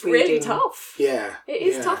 Have the It's really freedom. tough. Yeah. It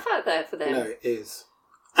is tough out there for them. No, it is.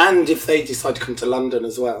 And if they decide to come to London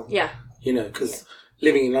as well. Yeah. Because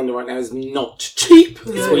living in London right now is not cheap.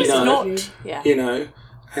 No, it's not. Yeah.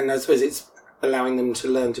 And I suppose it's allowing them to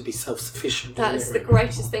learn to be self-sufficient. That's the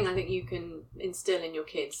greatest thing I think you can instill in your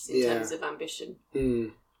kids in terms of ambition.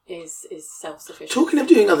 Is self-sufficient. Talking of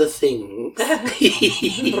doing other things.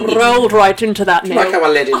 Rolled right into that, Neil. Like how I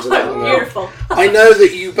led into that. Beautiful. I know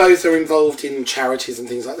that you both are involved in charities and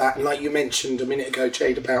things like that. And like you mentioned a minute ago,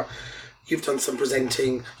 Jade, about you've done some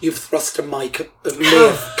presenting. You've thrust a mic at me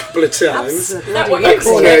a couple of times. Absolutely. That what At you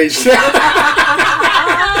Corn said? Age.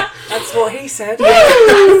 That's what he said. The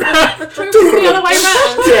other way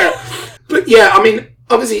around. Yeah. But I mean,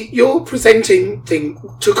 obviously your presenting thing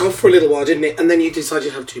took off for a little while, didn't it? And then you decided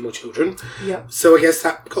to have 2 more children. Yeah. So I guess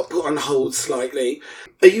that got put on hold slightly.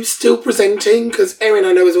 Are you still presenting? Because Erin,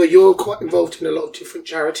 I know as well, you're quite involved in a lot of different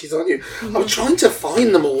charities, aren't you? I'm trying to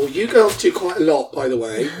find them all. You girls do quite a lot, by the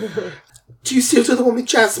way. Do you still do the one with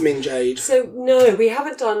Jasmine, Jade? So no, we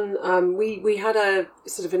haven't done. We had a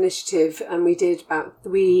sort of initiative, and we did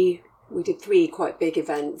three quite big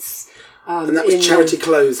events. And that was Charity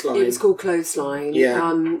Clothesline. It was called Clothesline.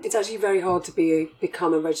 Yeah. It's actually very hard to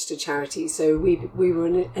become a registered charity. So we were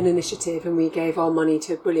an initiative, and we gave our money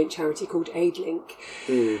to a brilliant charity called AidLink.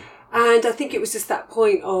 And I think it was just that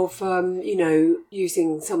point of,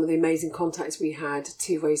 using some of the amazing contacts we had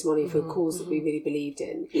to raise money for a cause that we really believed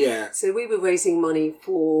in. Yeah. So we were raising money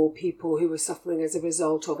for people who were suffering as a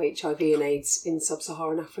result of HIV and AIDS in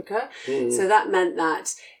sub-Saharan Africa. So that meant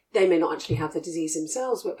that they may not actually have the disease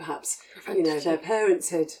themselves, but perhaps, their parents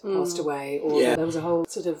had passed away, or there was a whole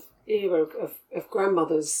sort of era of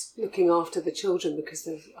grandmothers looking after the children because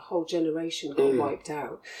the whole generation got wiped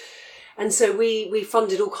out. And so we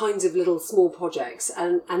funded all kinds of little small projects,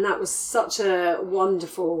 and that was such a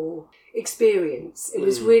wonderful experience. It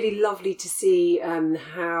was really lovely to see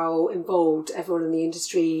how involved everyone in the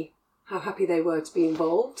industry, how happy they were to be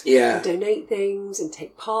involved, and donate things and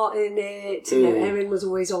take part in it. Erin was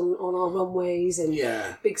always on our runways and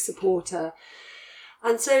big supporter.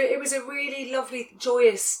 And so it was a really lovely,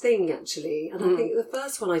 joyous thing, actually. And I think the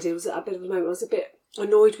first one I did was at a bit of a moment, I was a bit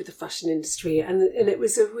annoyed with the fashion industry, and it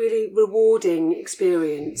was a really rewarding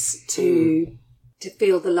experience to to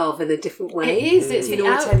feel the love in a different way. It is. It's You the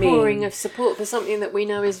know what I outpouring mean? of support for something that we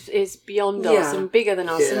know is beyond us Yeah. and bigger than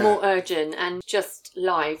us and Yeah. more urgent and just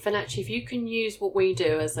life. And actually, if you can use what we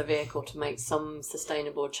do as a vehicle to make some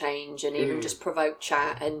sustainable change and even just provoke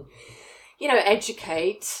chat and,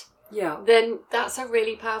 educate, Yeah. then that's a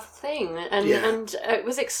really powerful thing. And Yeah. and it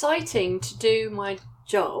was exciting to do my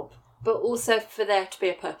job, but also for there to be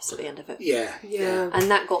a purpose at the end of it. Yeah. Yeah. And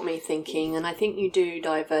that got me thinking, and I think you do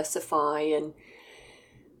diversify, and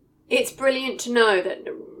it's brilliant to know that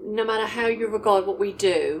no matter how you regard what we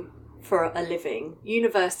do for a living,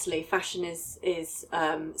 universally fashion is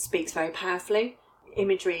speaks very powerfully.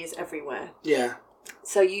 Imagery is everywhere. Yeah.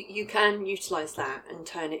 So you can utilise that and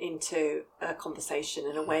turn it into a conversation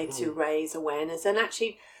and a way to raise awareness and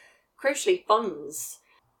actually, crucially, funds.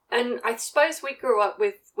 And I suppose we grew up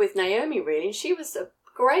with Naomi, really, and she was a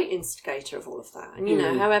great instigator of all of that.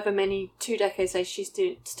 And, however many 2 decades later, she's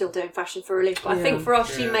still doing fashion for relief. But I think for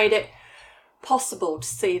us, she made it possible to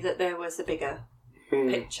see that there was a bigger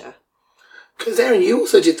picture. Because Erin, you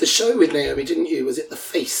also did the show with Naomi, didn't you? Was it The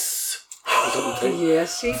Face? Or something?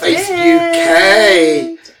 Yes, she Face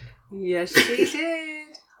did. UK. Yes, she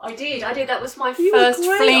did. I did. That was my You were first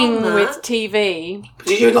great fling on that. with TV.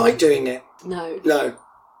 Did you like doing it? No. No.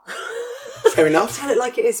 Fair enough. Tell it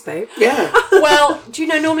like it is, babe. Yeah. Well, do you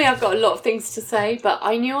know, normally I've got a lot of things to say, but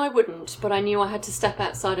I knew I wouldn't. But I knew I had to step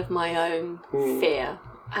outside of my own fear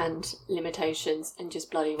and limitations and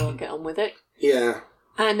just bloody well get on with it. Yeah.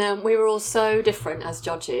 And we were all so different as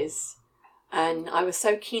judges. And I was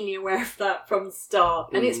so keenly aware of that from the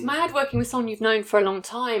start. And it's mad working with someone you've known for a long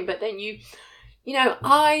time, but then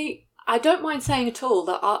I don't mind saying at all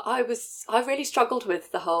that I really struggled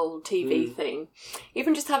with the whole TV thing.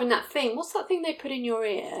 Even just having that thing, what's that thing they put in your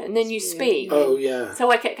ear? And then you speak. Oh, yeah.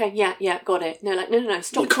 So I kept going, yeah, got it. No, no,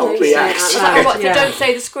 stop. You can't Don't react. say it out loud. I was like, Yeah. so don't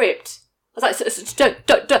say the script. I was like,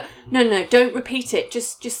 don't, no, don't repeat it.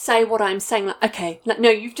 Just say what I'm saying. Like, okay. Like, no,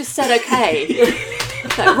 you've just said okay.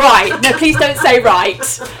 Like, right. No, please don't say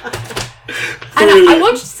right. And I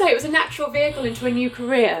wanted to say it was a natural vehicle into a new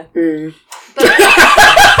career.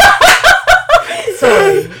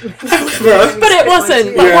 Sorry. But it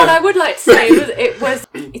wasn't. But Yeah. what I would like to say was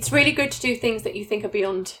it's really good to do things that you think are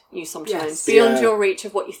beyond you sometimes, Yes. beyond Yeah. your reach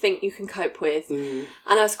of what you think you can cope with. And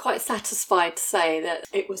I was quite satisfied to say that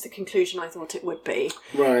it was the conclusion I thought it would be.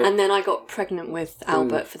 Right. And then I got pregnant with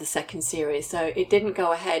Albert for the second series, so it didn't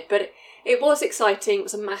go ahead. But it was exciting. It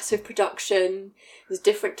was a massive production. It was a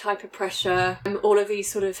different type of pressure. All of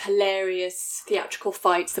these sort of hilarious theatrical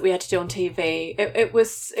fights that we had to do on TV. It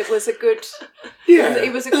was a good. Yeah.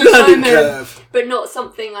 It was a good Learning moment, curve. but not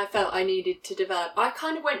something I felt I needed to develop. I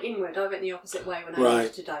kind of went inward. I went the opposite way when I Right.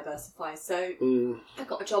 needed to diversify. So I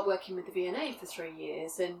got a job working with the V&A for 3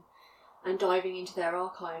 years and diving into their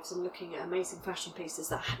archives and looking at amazing fashion pieces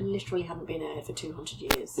that literally hadn't been aired for 200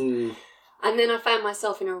 years. And then I found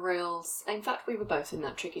myself in a real... In fact, we were both in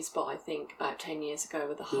that tricky spot, I think, about 10 years ago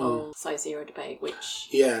with the whole size zero debate, which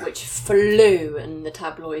flew, and the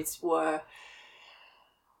tabloids were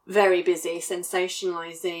very busy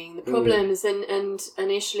sensationalising the problems. And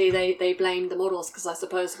initially they blamed the models because I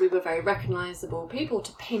suppose we were very recognisable people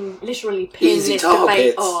to literally pin Easy this targets.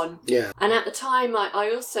 debate on. Yeah. And at the time, I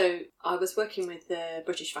was working with the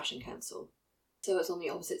British Fashion Council. So it was on the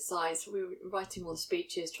opposite side. So we were writing all the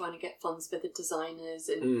speeches, trying to get funds for the designers.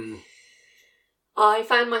 And I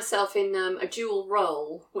found myself in a dual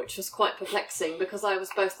role, which was quite perplexing because I was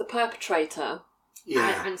both the perpetrator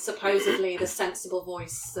and supposedly the sensible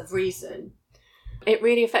voice of reason. It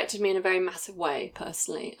really affected me in a very massive way,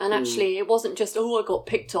 personally. And actually, it wasn't just, I got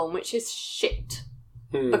picked on, which is shit.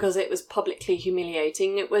 Because it was publicly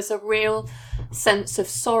humiliating. It was a real sense of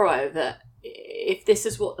sorrow that if this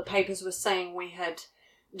is what the papers were saying we had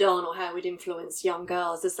done or how we'd influenced young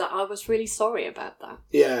girls, is that I was really sorry about that.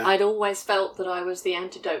 Yeah. I'd always felt that I was the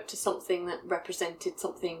antidote to something that represented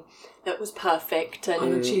something that was perfect and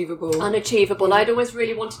unachievable. I'd always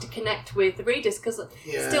really wanted to connect with the readers because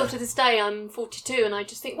still to this day I'm 42 and I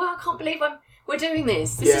just think, wow, I can't believe we're doing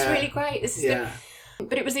this. This is really great. This is good.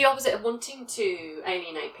 But it was the opposite of wanting to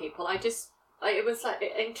alienate people. It was like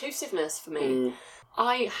inclusiveness for me.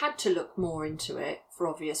 I had to look more into it for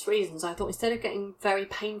obvious reasons. I thought instead of getting very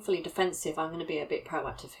painfully defensive, I'm going to be a bit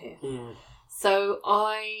proactive here. So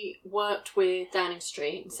I worked with Downing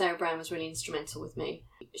Street, and Sarah Brown was really instrumental with me.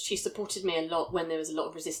 She supported me a lot when there was a lot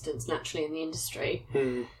of resistance naturally in the industry.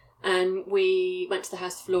 And we went to the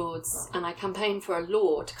House of Lords and I campaigned for a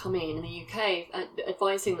law to come in the UK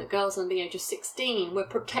advising that girls under the age of 16 were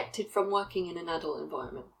protected from working in an adult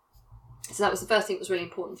environment. So that was the first thing that was really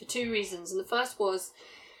important for two reasons. And the first was,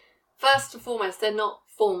 first and foremost, they're not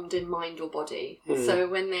formed in mind or body. So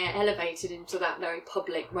when they're elevated into that very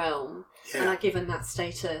public realm and are given that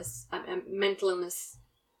status, mental illness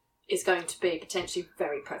is going to be potentially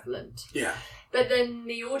very prevalent. Yeah. But then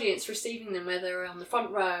the audience receiving them, whether they're on the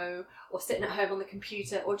front row or sitting at home on the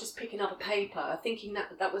computer or just picking up a paper, thinking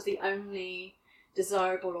that that was the only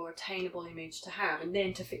desirable or attainable image to have, and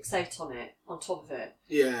then to fixate on it, on top of it,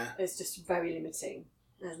 is just very limiting.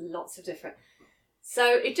 There's lots of different... So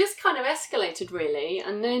it just kind of escalated, really,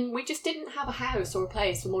 and then we just didn't have a house or a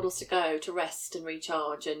place for models to go to rest and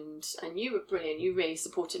recharge, and you were brilliant. You really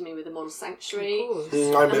supported me with the Model Sanctuary. Of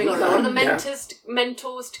And we got a lot of the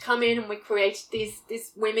mentors to come in, and we created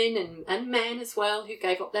these women and men as well who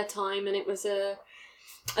gave up their time, and it was a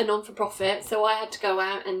non-for-profit, so I had to go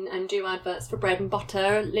out and do adverts for bread and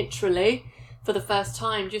butter, literally, for the first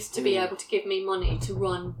time, just to be able to give me money to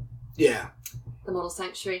run the Model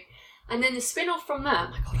Sanctuary. And then the spin-off from that,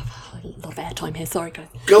 oh my God, I've a lot of airtime here, sorry guys.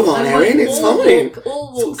 Go on, Erin, it's fine.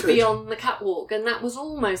 All walks beyond the catwalk, and that was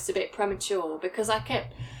almost a bit premature because I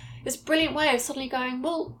kept... This brilliant way of suddenly going,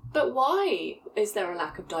 well, but why is there a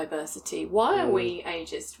lack of diversity? Why are we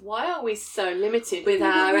ageist? Why are we so limited with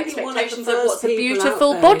our expectations of what's a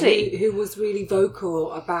beautiful body? Who was really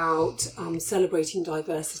vocal about celebrating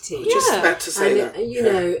diversity. Just about to say and that. You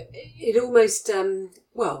know, it almost...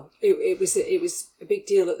 it was a big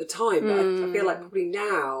deal at the time, but I feel like probably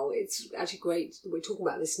now it's actually great that we're talking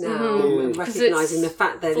about this now and recognising the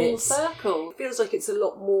fact that full circle. It feels like it's a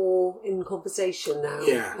lot more in conversation now,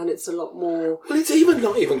 and it's a lot more. Well, it's even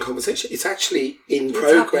not even conversation; it's actually in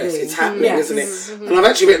progress. It's happening, isn't it? Mm-hmm. And I've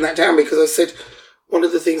actually written that down because I said one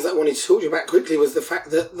of the things that I wanted to talk to you about quickly was the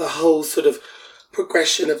fact that the whole sort of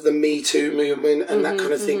progression of the Me Too movement and that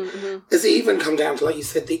kind of thing has even come down to, like you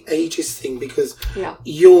said, the ageist thing, because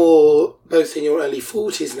you're both in your early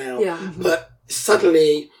 40s now, but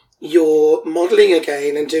suddenly you're modelling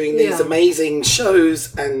again and doing these amazing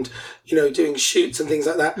shows and, you know, doing shoots and things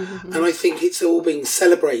like that. And I think it's all being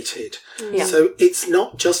celebrated. So it's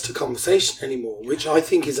not just a conversation anymore, which I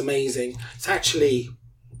think is amazing. It's actually...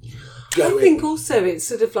 I think also it's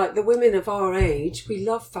sort of like the women of our age, we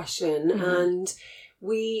love fashion and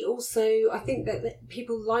we also, I think that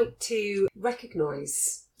people like to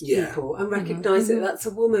recognise people and recognise that that's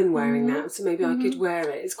a woman wearing that, so maybe I could wear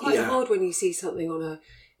it. It's quite hard when you see something on a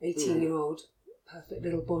 18-year-old perfect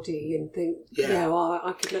little body and think, well,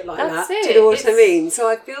 I could look like that's that. It. Do you know what I mean? So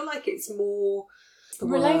I feel like it's more...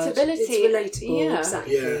 relatability. It's relatable,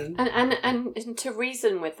 exactly. And to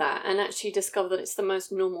reason with that and actually discover that it's the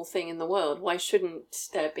most normal thing in the world. Why shouldn't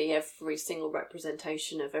there be every single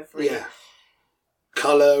representation of every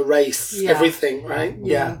colour, race, everything, right?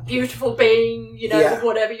 beautiful being, you know,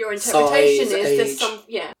 whatever your interpretation size, is. age. There's some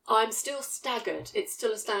I'm still staggered. It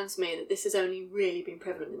still astounds me that this has only really been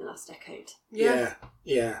prevalent in the last decade.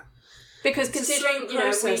 Because it's considering,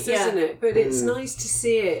 a slow process, isn't it? But it's nice to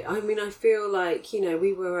see it. I mean, I feel like, you know,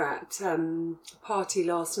 we were at a party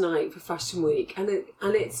last night for Fashion Week, and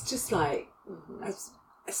it's just like a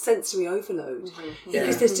sensory overload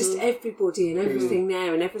because there's just everybody and everything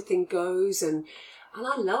there, and everything goes, and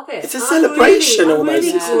I love it. It's a celebration I'm almost,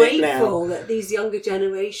 really isn't it, now? grateful that these younger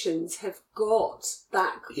generations have got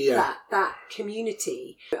that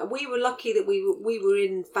community. We were lucky that we were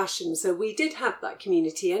in fashion, so we did have that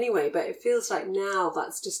community anyway, but it feels like now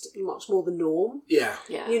that's just much more the norm. Yeah.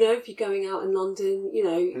 You know, if you're going out in London, you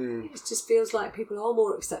know, it just feels like people are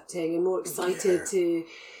more accepting and more excited to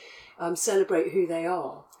celebrate who they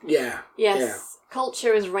are.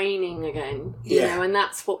 Culture is reigning again, you know, and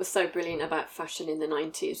that's what was so brilliant about fashion in the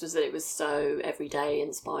 90s, was that it was so everyday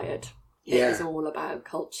inspired. It was all about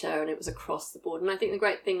culture and it was across the board. And I think the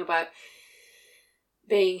great thing about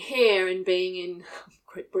being here and being in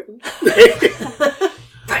Great Britain...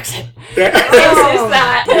 Brexit! Is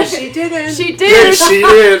that She didn't. She did! Yes, she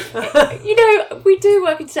did! You know, we do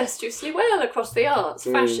work incestuously well across the arts,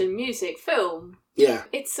 fashion, music, film. Yeah.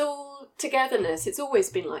 It's all togetherness. It's always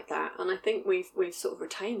been like that, and I think we've sort of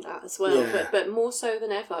retained that as well. But more so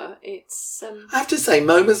than ever, it's. I have to say,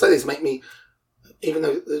 moments like this make me, even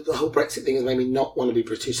though the whole Brexit thing has made me not want to be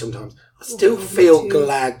British sometimes, I still feel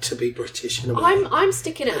glad to be British in a way. I'm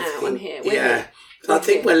sticking it out. I'm here. We're here. I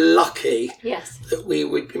think we're lucky that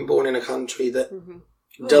we've been born in a country that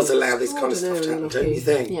does allow this kind of stuff to happen, don't you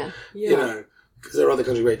think? You know, because there are other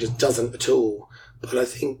countries where it just doesn't at all. But I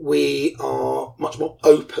think we are much more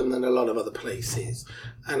open than a lot of other places.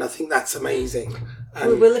 And I think that's amazing.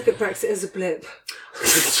 We'll look at Brexit as a blip. Do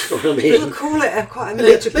you know what I mean? We'll call it quite a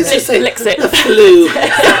major blip. Let's just say Blixit. a flu.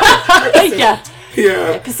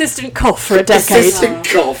 Yeah. Persistent cough for a decade. Persistent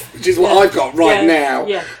cough, which is what I've got right now.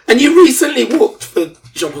 Yeah. And you recently walked for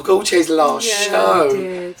Jean-Paul Gaultier's last show. I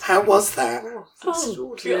did. How was that?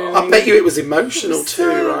 Extraordinary. I bet you it was emotional too, so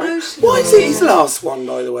right? emotional. Why is it his last one,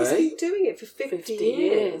 by the He's way? been doing it for 50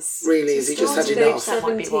 years. Really? Has he just had Started enough? That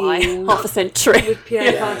might be 17 why. Half a century. with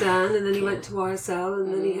Pierre Cardin, and then he went to YSL,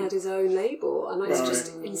 and then he had his own label, and it's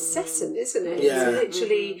just incessant, isn't it? Yeah. It's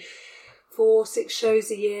literally 4-6 shows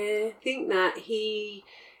a year. I think that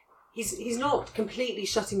he's not completely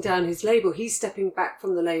shutting down his label. He's stepping back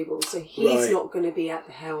from the label, so he's not going to be at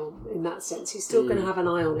the helm in that sense. He's still going to have an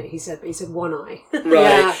eye on it. He said, but he said one eye.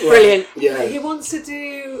 Right. Brilliant. Yeah. He wants to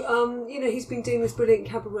do, he's been doing this brilliant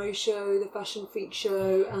cabaret show, the Fashion Freak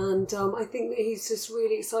show, and I think that he's just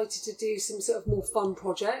really excited to do some sort of more fun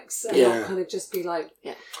projects and not kind of just be like,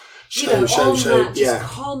 Show. That, Yeah.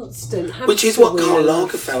 just constant. Which is what hamster Karl wheel,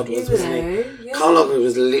 Lagerfeld was, you wasn't know, he? yeah. Karl Lagerfeld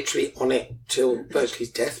was literally on it till virtually his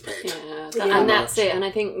deathbed. Yeah, and that's it. And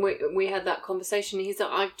I think we had that conversation. He's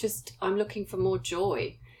like, I'm looking for more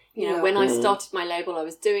joy. You know, when I started my label, I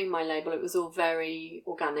was doing my label. It was all very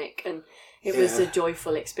organic, and it was a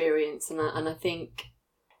joyful experience. And I think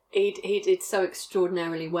he did so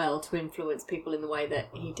extraordinarily well to influence people in the way that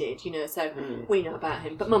he did. You know, so we know about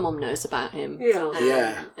him, but my mum knows about him.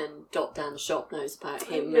 Yeah. And Dot Down the Shop knows about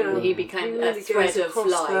him, Yeah. and he became He really a thread goes of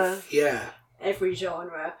across life. Yeah. Every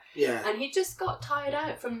genre. Yeah. And he just got tired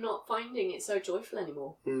out from not finding it so joyful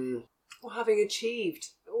anymore. Or having achieved.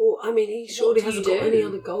 Or, I mean, he surely do you hasn't got do? any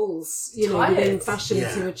other goals, Tired. within fashion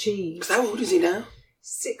Yeah. to achieve. 'Cause how old is he now?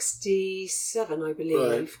 67, I believe,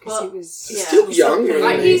 Right. because Well, he was yeah. Still young, something. really.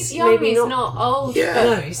 Right, he's young, Maybe he's not old. Yeah.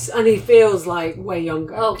 No, and he feels like way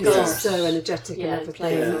younger Oh, because God. he's so energetic and everything.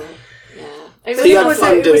 playful. Yeah. So he it had was,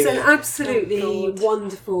 fun it was doing an it. absolutely Oh, God.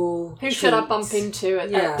 wonderful. Who should I treat. bump into at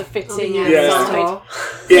Yeah. the fitting I mean, yeah. outside?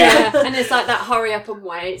 Yeah. And it's like that hurry up and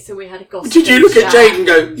wait, so we had a gossip. Did you look at Jade and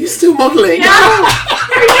go, you're still modelling? Yeah.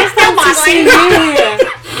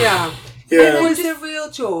 Yeah. It was a real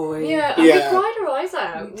joy. Yeah, and Yeah. we cried our eyes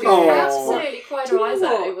out. We Oh. absolutely cried Do you our know eyes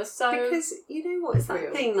out. what? It was so... Because you know what, it's that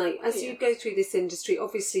real. thing, like, as Yeah. you go through this industry,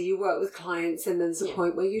 obviously you work with clients and there's a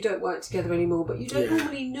point where you don't work together anymore, but you don't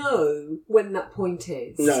normally know when that point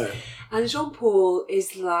is. No. And Jean-Paul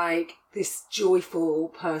is like this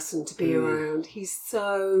joyful person to be around. He's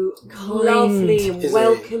so lovely and Is he?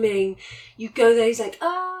 welcoming. You go there, he's like,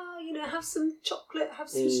 have some chocolate, have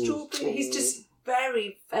some strawberry. He's just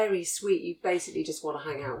very, very sweet. You basically just want to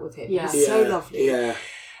hang out with him. Yeah. He's so lovely. Yeah.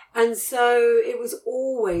 And so it was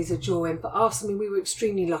always a joy. And for us, I mean, we were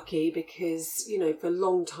extremely lucky because, for a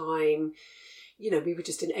long time, we were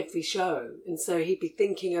just in every show. And so he'd be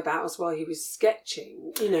thinking about us while he was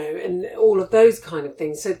sketching, and all of those kind of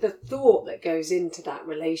things. So the thought that goes into that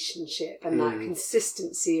relationship and that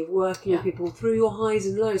consistency of working with people through your highs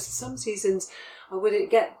and lows. So some seasons I wouldn't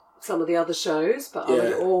get some of the other shows, but I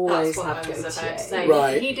would always That's what have I was about to Gaultier. say.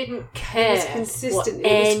 Right. He didn't care consistent. what It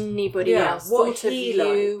was- anybody else what thought of he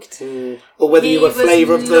you. liked. Or whether you He were was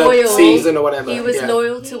flavour of the loyal. season or whatever. He was yeah.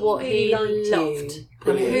 loyal to what he liked loved you.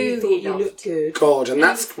 and He who thought he you loved. looked good. God, and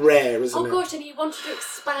that's rare, isn't Oh it? gosh, and he wanted to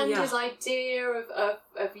expand Yeah. his idea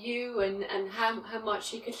of you and how much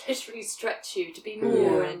he could literally stretch you to be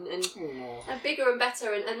more and bigger and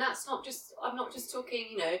better. And that's not just, I'm not just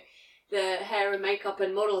talking, the hair and makeup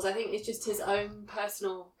and models. I think it's just his own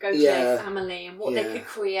personal Gaultier family and what they could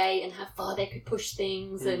create and how far they could push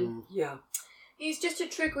things. And Yeah. he's just a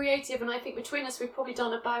true creative. And I think between us, we've probably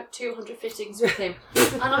done about 200 fittings with him.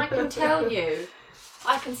 And I can tell you,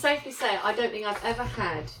 I can safely say, I don't think I've ever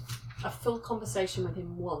had a full conversation with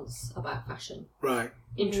him once about fashion. Right.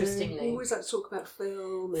 Interestingly. We always like to talk about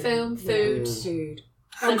film. Film, food. Food.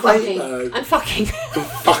 How And great, fucking. though. And fucking.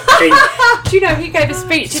 Fucking. Do you know, he gave a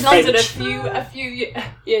speech in London French. a few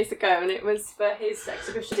years ago, and it was for his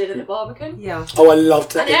exhibition he did at the Barbican. Yeah. Oh, I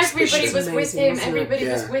loved that And everybody exhibition. was with amazing, him, wasn't it? everybody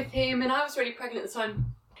was Yeah. with him, and I was really pregnant at the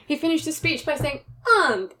time. He finished the speech by saying,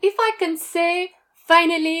 and if I can say,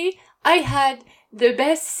 finally, I had the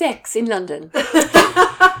best sex in London.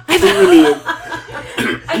 Brilliant.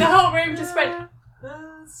 And the whole room just went,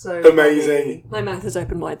 So Amazing. my mouth is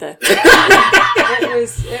open wide there.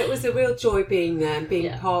 It was a real joy being there and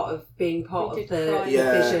being part of We the did cry.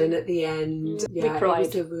 Yeah. vision at the end. We Yeah, cried. It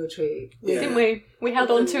was a real treat. Yeah. Didn't we? We held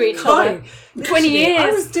on to each Crying. other. 20 years.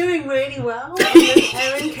 I was doing really well, and then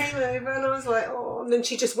Erin came over, and I was like, oh, and then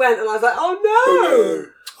she just went, and I was like, oh no!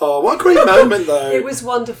 Oh, what a great moment, though. It was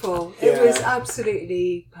wonderful. Yeah. It was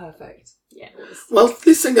absolutely perfect. Yeah. Well,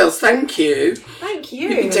 listen, girls, thank you. Thank you.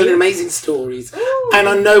 You've been telling amazing stories. And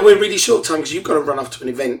I know we're really short time because you've got to run off to an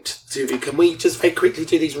event, Suvi. Can we just very quickly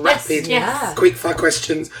do these rapid, yes. quick fire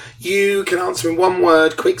questions? You can answer in one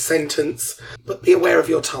word, quick sentence, but be aware of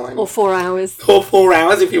your time. Or 4 hours. Or 4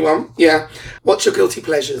 hours if you want. Yeah. What's your guilty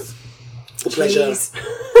pleasures? Or pleasure? Cheese.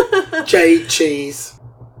 Jade, cheese.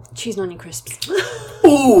 Cheese and onion crisps.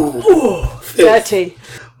 Ooh. Filth. Dirty.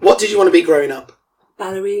 What did you want to be growing up?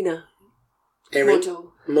 Ballerina. Erin?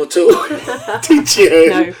 Model. Model. Did you?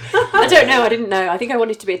 No. I don't know. I didn't know. I think I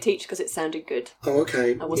wanted to be a teacher because it sounded good. Oh,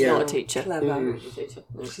 okay. I was not a teacher. Clever.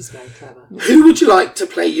 She's very clever. Who would you like to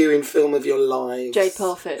play you in film of your lives? Jade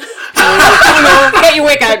Parfitt. Come on, get your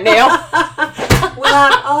wig out, Neil.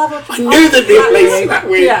 Well, I'll have a... I knew there'd be a place for that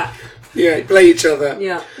wig. Yeah. Yeah, play each other.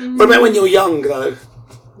 Yeah. What about when you're young, though?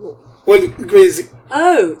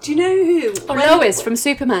 Oh, do you know who? Oh, Lois from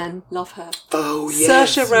Superman. Love her. Oh,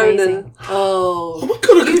 yes. Saoirse Ronan. Amazing. Oh Oh. my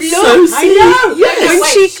god, I could so I see. know. Yes.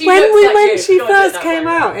 When she first came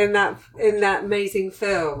out in that amazing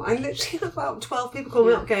film, I literally had about 12 people calling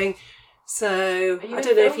me up going, so I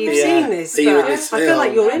don't know if you've Yeah. seen this, Are you in but this I feel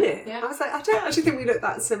like film? you're in it. Yeah. I was like, I don't actually think we look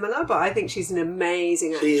that similar, but I think she's an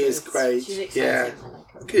amazing actress. She is great. She's Yeah. exciting. I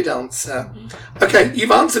like her. Good answer. Okay,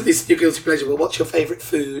 you've answered this, your guilty pleasure, but what's your favourite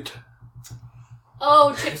food?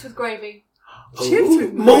 Oh, chips with gravy. Chips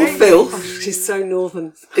with more gravy. filth. Oh, she's so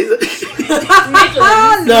northern. Is it?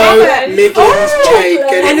 Midlands. No, Midlands, Jade,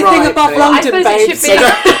 get it Anything right, above babe. London, I suppose babe. it should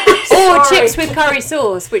be. Or Sorry. chips with curry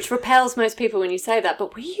sauce, which repels most people when you say that.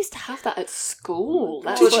 But we used to have that at school.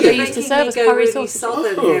 That's Did what you? they used to serve as curry really sauce.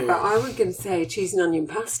 southern Oh. here, but I was going to say cheese and onion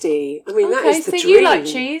pasty. I mean, that Okay, is the so dream. you like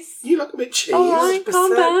cheese? You like a bit of cheese. All right,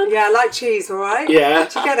 calm down. Yeah, I like cheese, all right? Yeah.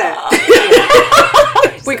 Did you get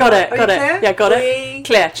it? We got it, Are got you it. clear? Yeah, got Brie, it.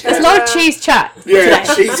 Clear. There's a lot of cheddar. cheese chat. Yeah,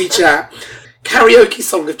 today. cheesy chat. Karaoke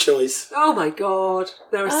song of choice. Oh my God,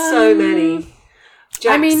 there are so many.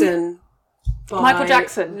 Jackson. I mean, by- Michael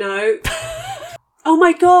Jackson. No. Oh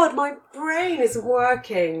my God, my brain isn't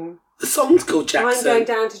working. The song's called I'm Jackson. going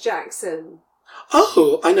down to Jackson.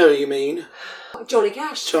 Oh, I know what you mean. Johnny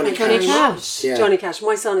Cash. Johnny Thank you very Cash. much. Yeah. Johnny Cash.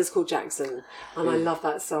 My son is called Jackson, and I love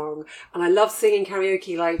that song. And I love singing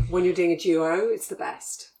karaoke. Like when you're doing a duo, it's the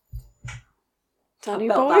best. Danny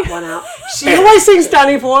Belt Boy. that one out. She always sings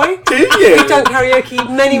Danny Boy. Do you? We've done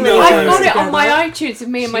karaoke many No. I've times. got it on together. my iTunes of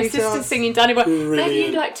me and my She sister does. singing Danny Boy. Maybe Brilliant.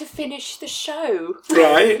 you'd like to finish the show.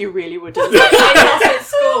 Right. You really wouldn't. I was at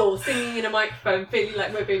school singing in a microphone, feeling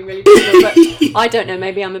like we're being really cool, but I don't know.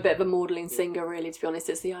 Maybe I'm a bit of a maudling singer, really, to be honest.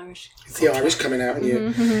 It's the Irish. It's the Irish coming out in you.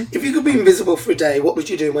 Mm-hmm. If you could be invisible for a day, what would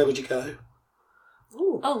you do and where would you go?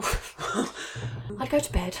 Oh, I'd go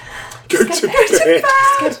to bed. Go to bed. Just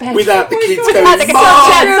go to bed. Without the kids Without going, the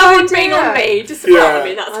 "Mom!" kids, someone idea. being on me, just Yeah. I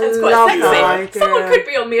mean, that sounds I quite love sexy. that idea. Someone could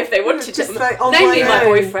be on me if they wanted Just to. like on Namely my my own.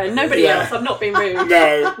 boyfriend, nobody Yeah. else. I'm not being rude.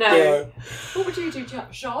 No. No. What would you do,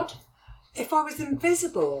 Shod? If I was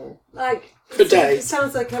invisible, like For a day. it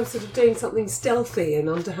sounds like I'm sort of doing something stealthy and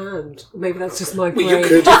underhand. Maybe that's just my Well, brain. you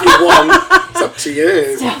could if you want. It's up to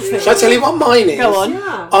you. Stealthy. Shall I tell you what mine is? Go on.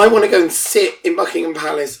 Yeah. I want to go and sit in Buckingham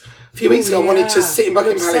Palace. A few weeks ago, I wanted to yeah. sit in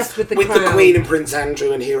Buckingham You're Palace obsessed with with the, the crown. Queen and Prince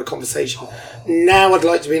Andrew and hear a conversation. Now I'd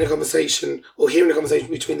like to be in a conversation or hearing a conversation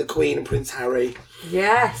between the Queen and Prince Harry.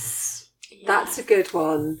 Yes, that's a good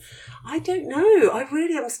one. I don't know. I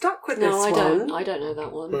really am stuck with No, this I one. don't. I don't know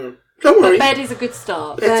that one. Don't worry. Bed is a good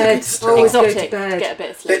start. Bed's a Bed. good start. Always go to Exotic. bed. Get a bit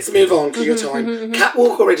of sleep. Let's move on because your time.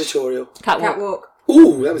 Catwalk or editorial? Catwalk. Catwalk.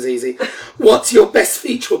 Ooh, that was easy. What's your best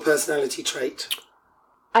feature or personality trait?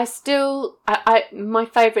 I still, my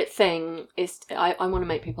favourite thing is I want to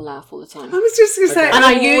make people laugh all the time. I was just going to say, And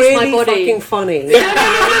I'm I use really my body. fucking funny. No,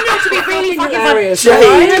 to be really fucking fun. Hilarious. Jade.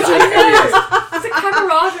 right? It's a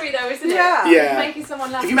camaraderie though, isn't it? Yeah. Yeah. Making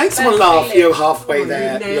someone laugh. If you make is the someone best laugh, feeling. you're halfway Oh,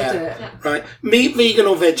 there. you nailed Yeah. it. Right. Meat, vegan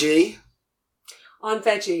or veggie? I'm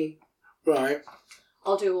veggie. Right.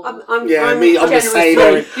 I'll do all. I'm Yeah, me, I'm the generous same. too.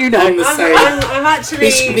 Erin. You know. I'm the same. I'm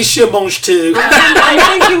actually. Monsieur mange tout.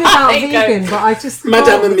 I'm thinking about There you go. vegan, but I just Madame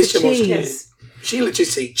can't and with Monsieur the mange cheese. tout. She'll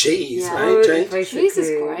just eat cheese, Yeah, right, Jane? basically. Cheese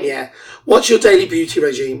is great. Yeah. What's your daily beauty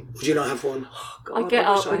regime? Would you not have one? God, I get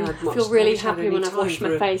wish up I and had much- feel really I wish I had happy any when I've time washed for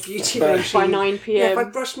my a face beauty by regime. 9 Yeah, if I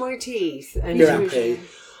p.m. brush my teeth and You're happy.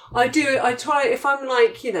 I do. I try if I'm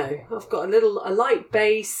like I've got a light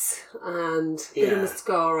base and a bit of Yeah.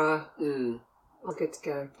 mascara. Mm. I'm good to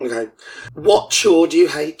go. Okay. What chore do you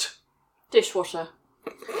hate? Dishwasher.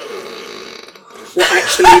 What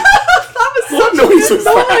actually? What noise was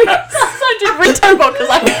that? That sounded retarded because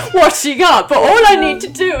I'm washing up, but all I need to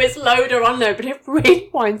do is load or unload, but it really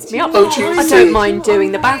winds me up. Oh, do you I see? don't mind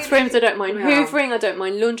doing the bathrooms, I don't mind Yeah. hoovering, I don't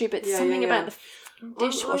mind laundry, but Yeah, something yeah, about yeah. the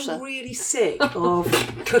Dishwasher. I'm really sick of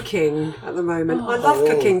cooking at the moment. I love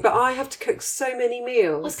cooking, but I have to cook so many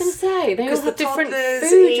meals. I was going to say, they all Because have the different toddlers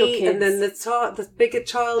food, your eat, kids. and then the bigger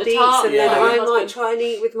child The eats, tart- and then Yeah. I your might husband. try and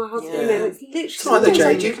eat with my husband. Yeah. And it's literally It's like the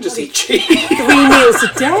Jade, you can just eat cheese. 3 meals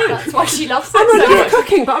a day. That's why she loves it I'm so not much.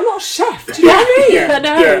 cooking, but I'm not a chef. Do you know what I mean? Yeah. I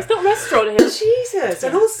know, Yeah. it's not a restaurant here. Jesus,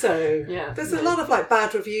 and also Yeah. there's a lot of like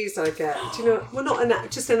bad reviews I get. Do you know? We're not in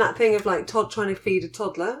that thing of like Todd trying to feed a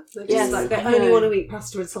toddler. They're just Yes, like they I only know. want to eat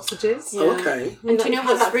pasta and sausages. Yeah. Okay. And do you know I've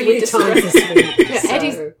had what's that really 3 times distressing? this week. Yeah, so,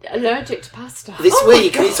 Eddie's allergic to pasta. This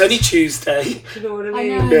week, and it's only Tuesday. do you know what I I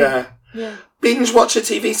mean? know. Yeah. Yeah. Binge watch a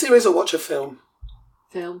TV series or watch a film?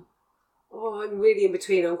 Film. Oh, I'm really in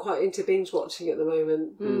between. I'm quite into binge watching at the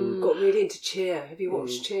moment. Got really into Cheer. Have you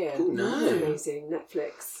watched Cheer? Ooh, no. It's amazing.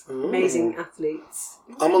 Netflix. Amazing athletes.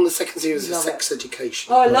 I'm on the second series of Love Sex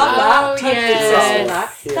Education. Oh, I love that. Oh, Totally yes. love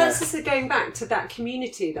that. Yeah. That's just going back to that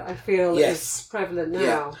community that I feel Yes. is prevalent now.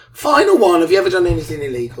 Yeah. Final one. Have you ever done anything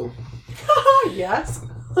illegal Yes.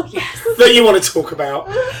 that you want to talk about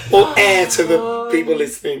or air to the people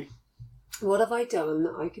listening? What have I done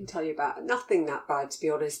that I can tell you about? Nothing that bad, to be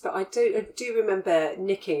honest, but I do remember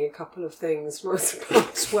nicking a couple of things when I was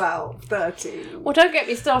about 12, 13. Well, don't get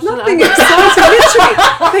me started on Nothing that. exciting, literally.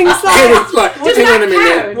 Things like, It's like, Does hang on that a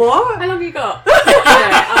minute. count? what? How long have you got?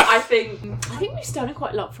 I think we've stolen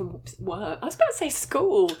quite a lot from work. I was about to say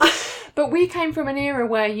school. But we came from an era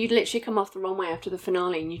where you'd literally come off the runway after the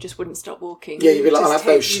finale and you just wouldn't stop walking. Yeah, you'd be like, I'll Just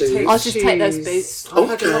have those take- you shoes. take I'll just take those shoes. boots. I've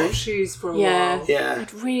had a lot Okay. of shoes for a Yeah. while. I Yeah.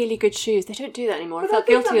 had really good shoes. They don't do that anymore. I But felt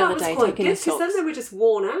think guilty the that other was day quite taking good, the 'cause socks. then they were just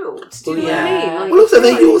worn out. Do you know Yeah. what I mean? Like, Well, also,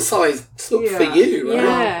 they're like- your size for Yeah. you, right?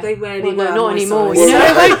 Yeah. They rarely Well, no, were not my anymore. size. You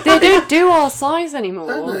know, they don't do our size anymore.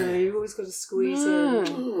 No, you've always got to squeeze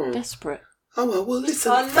in. Oh. Desperate. Oh, well,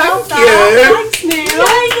 listen, I love thank that. you. Thanks, Neil.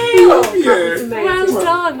 Love you. That was amazing. Well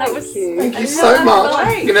done. That was you. Thank you I so love much. that.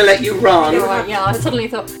 I'm going to let you run. Yeah, I suddenly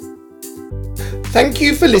thought, Thank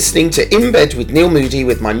you for listening to In Bed with Neil Moody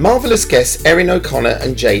with my marvellous guests Erin O'Connor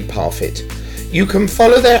and Jade Parfitt. You can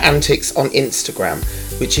follow their antics on Instagram,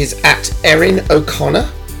 which is at Erin O'Connor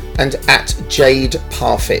and at Jade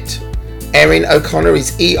Parfitt. Erin O'Connor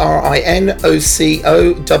is ERINOCONNOR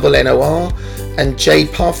and Jade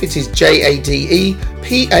Parfitt is JADEPARFITT.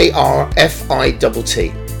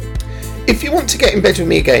 If you want to get in bed with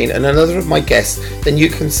me again and another of my guests, then you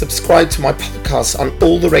can subscribe to my podcast on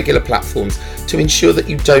all the regular platforms to ensure that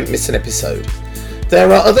you don't miss an episode. There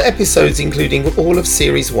are other episodes, including all of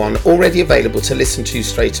Series 1, already available to listen to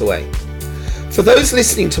straight away. For those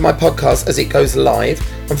listening to my podcast as it goes live,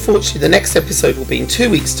 unfortunately the next episode will be in 2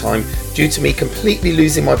 weeks' time due to me completely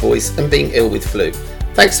losing my voice and being ill with flu.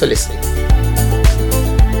 Thanks for listening.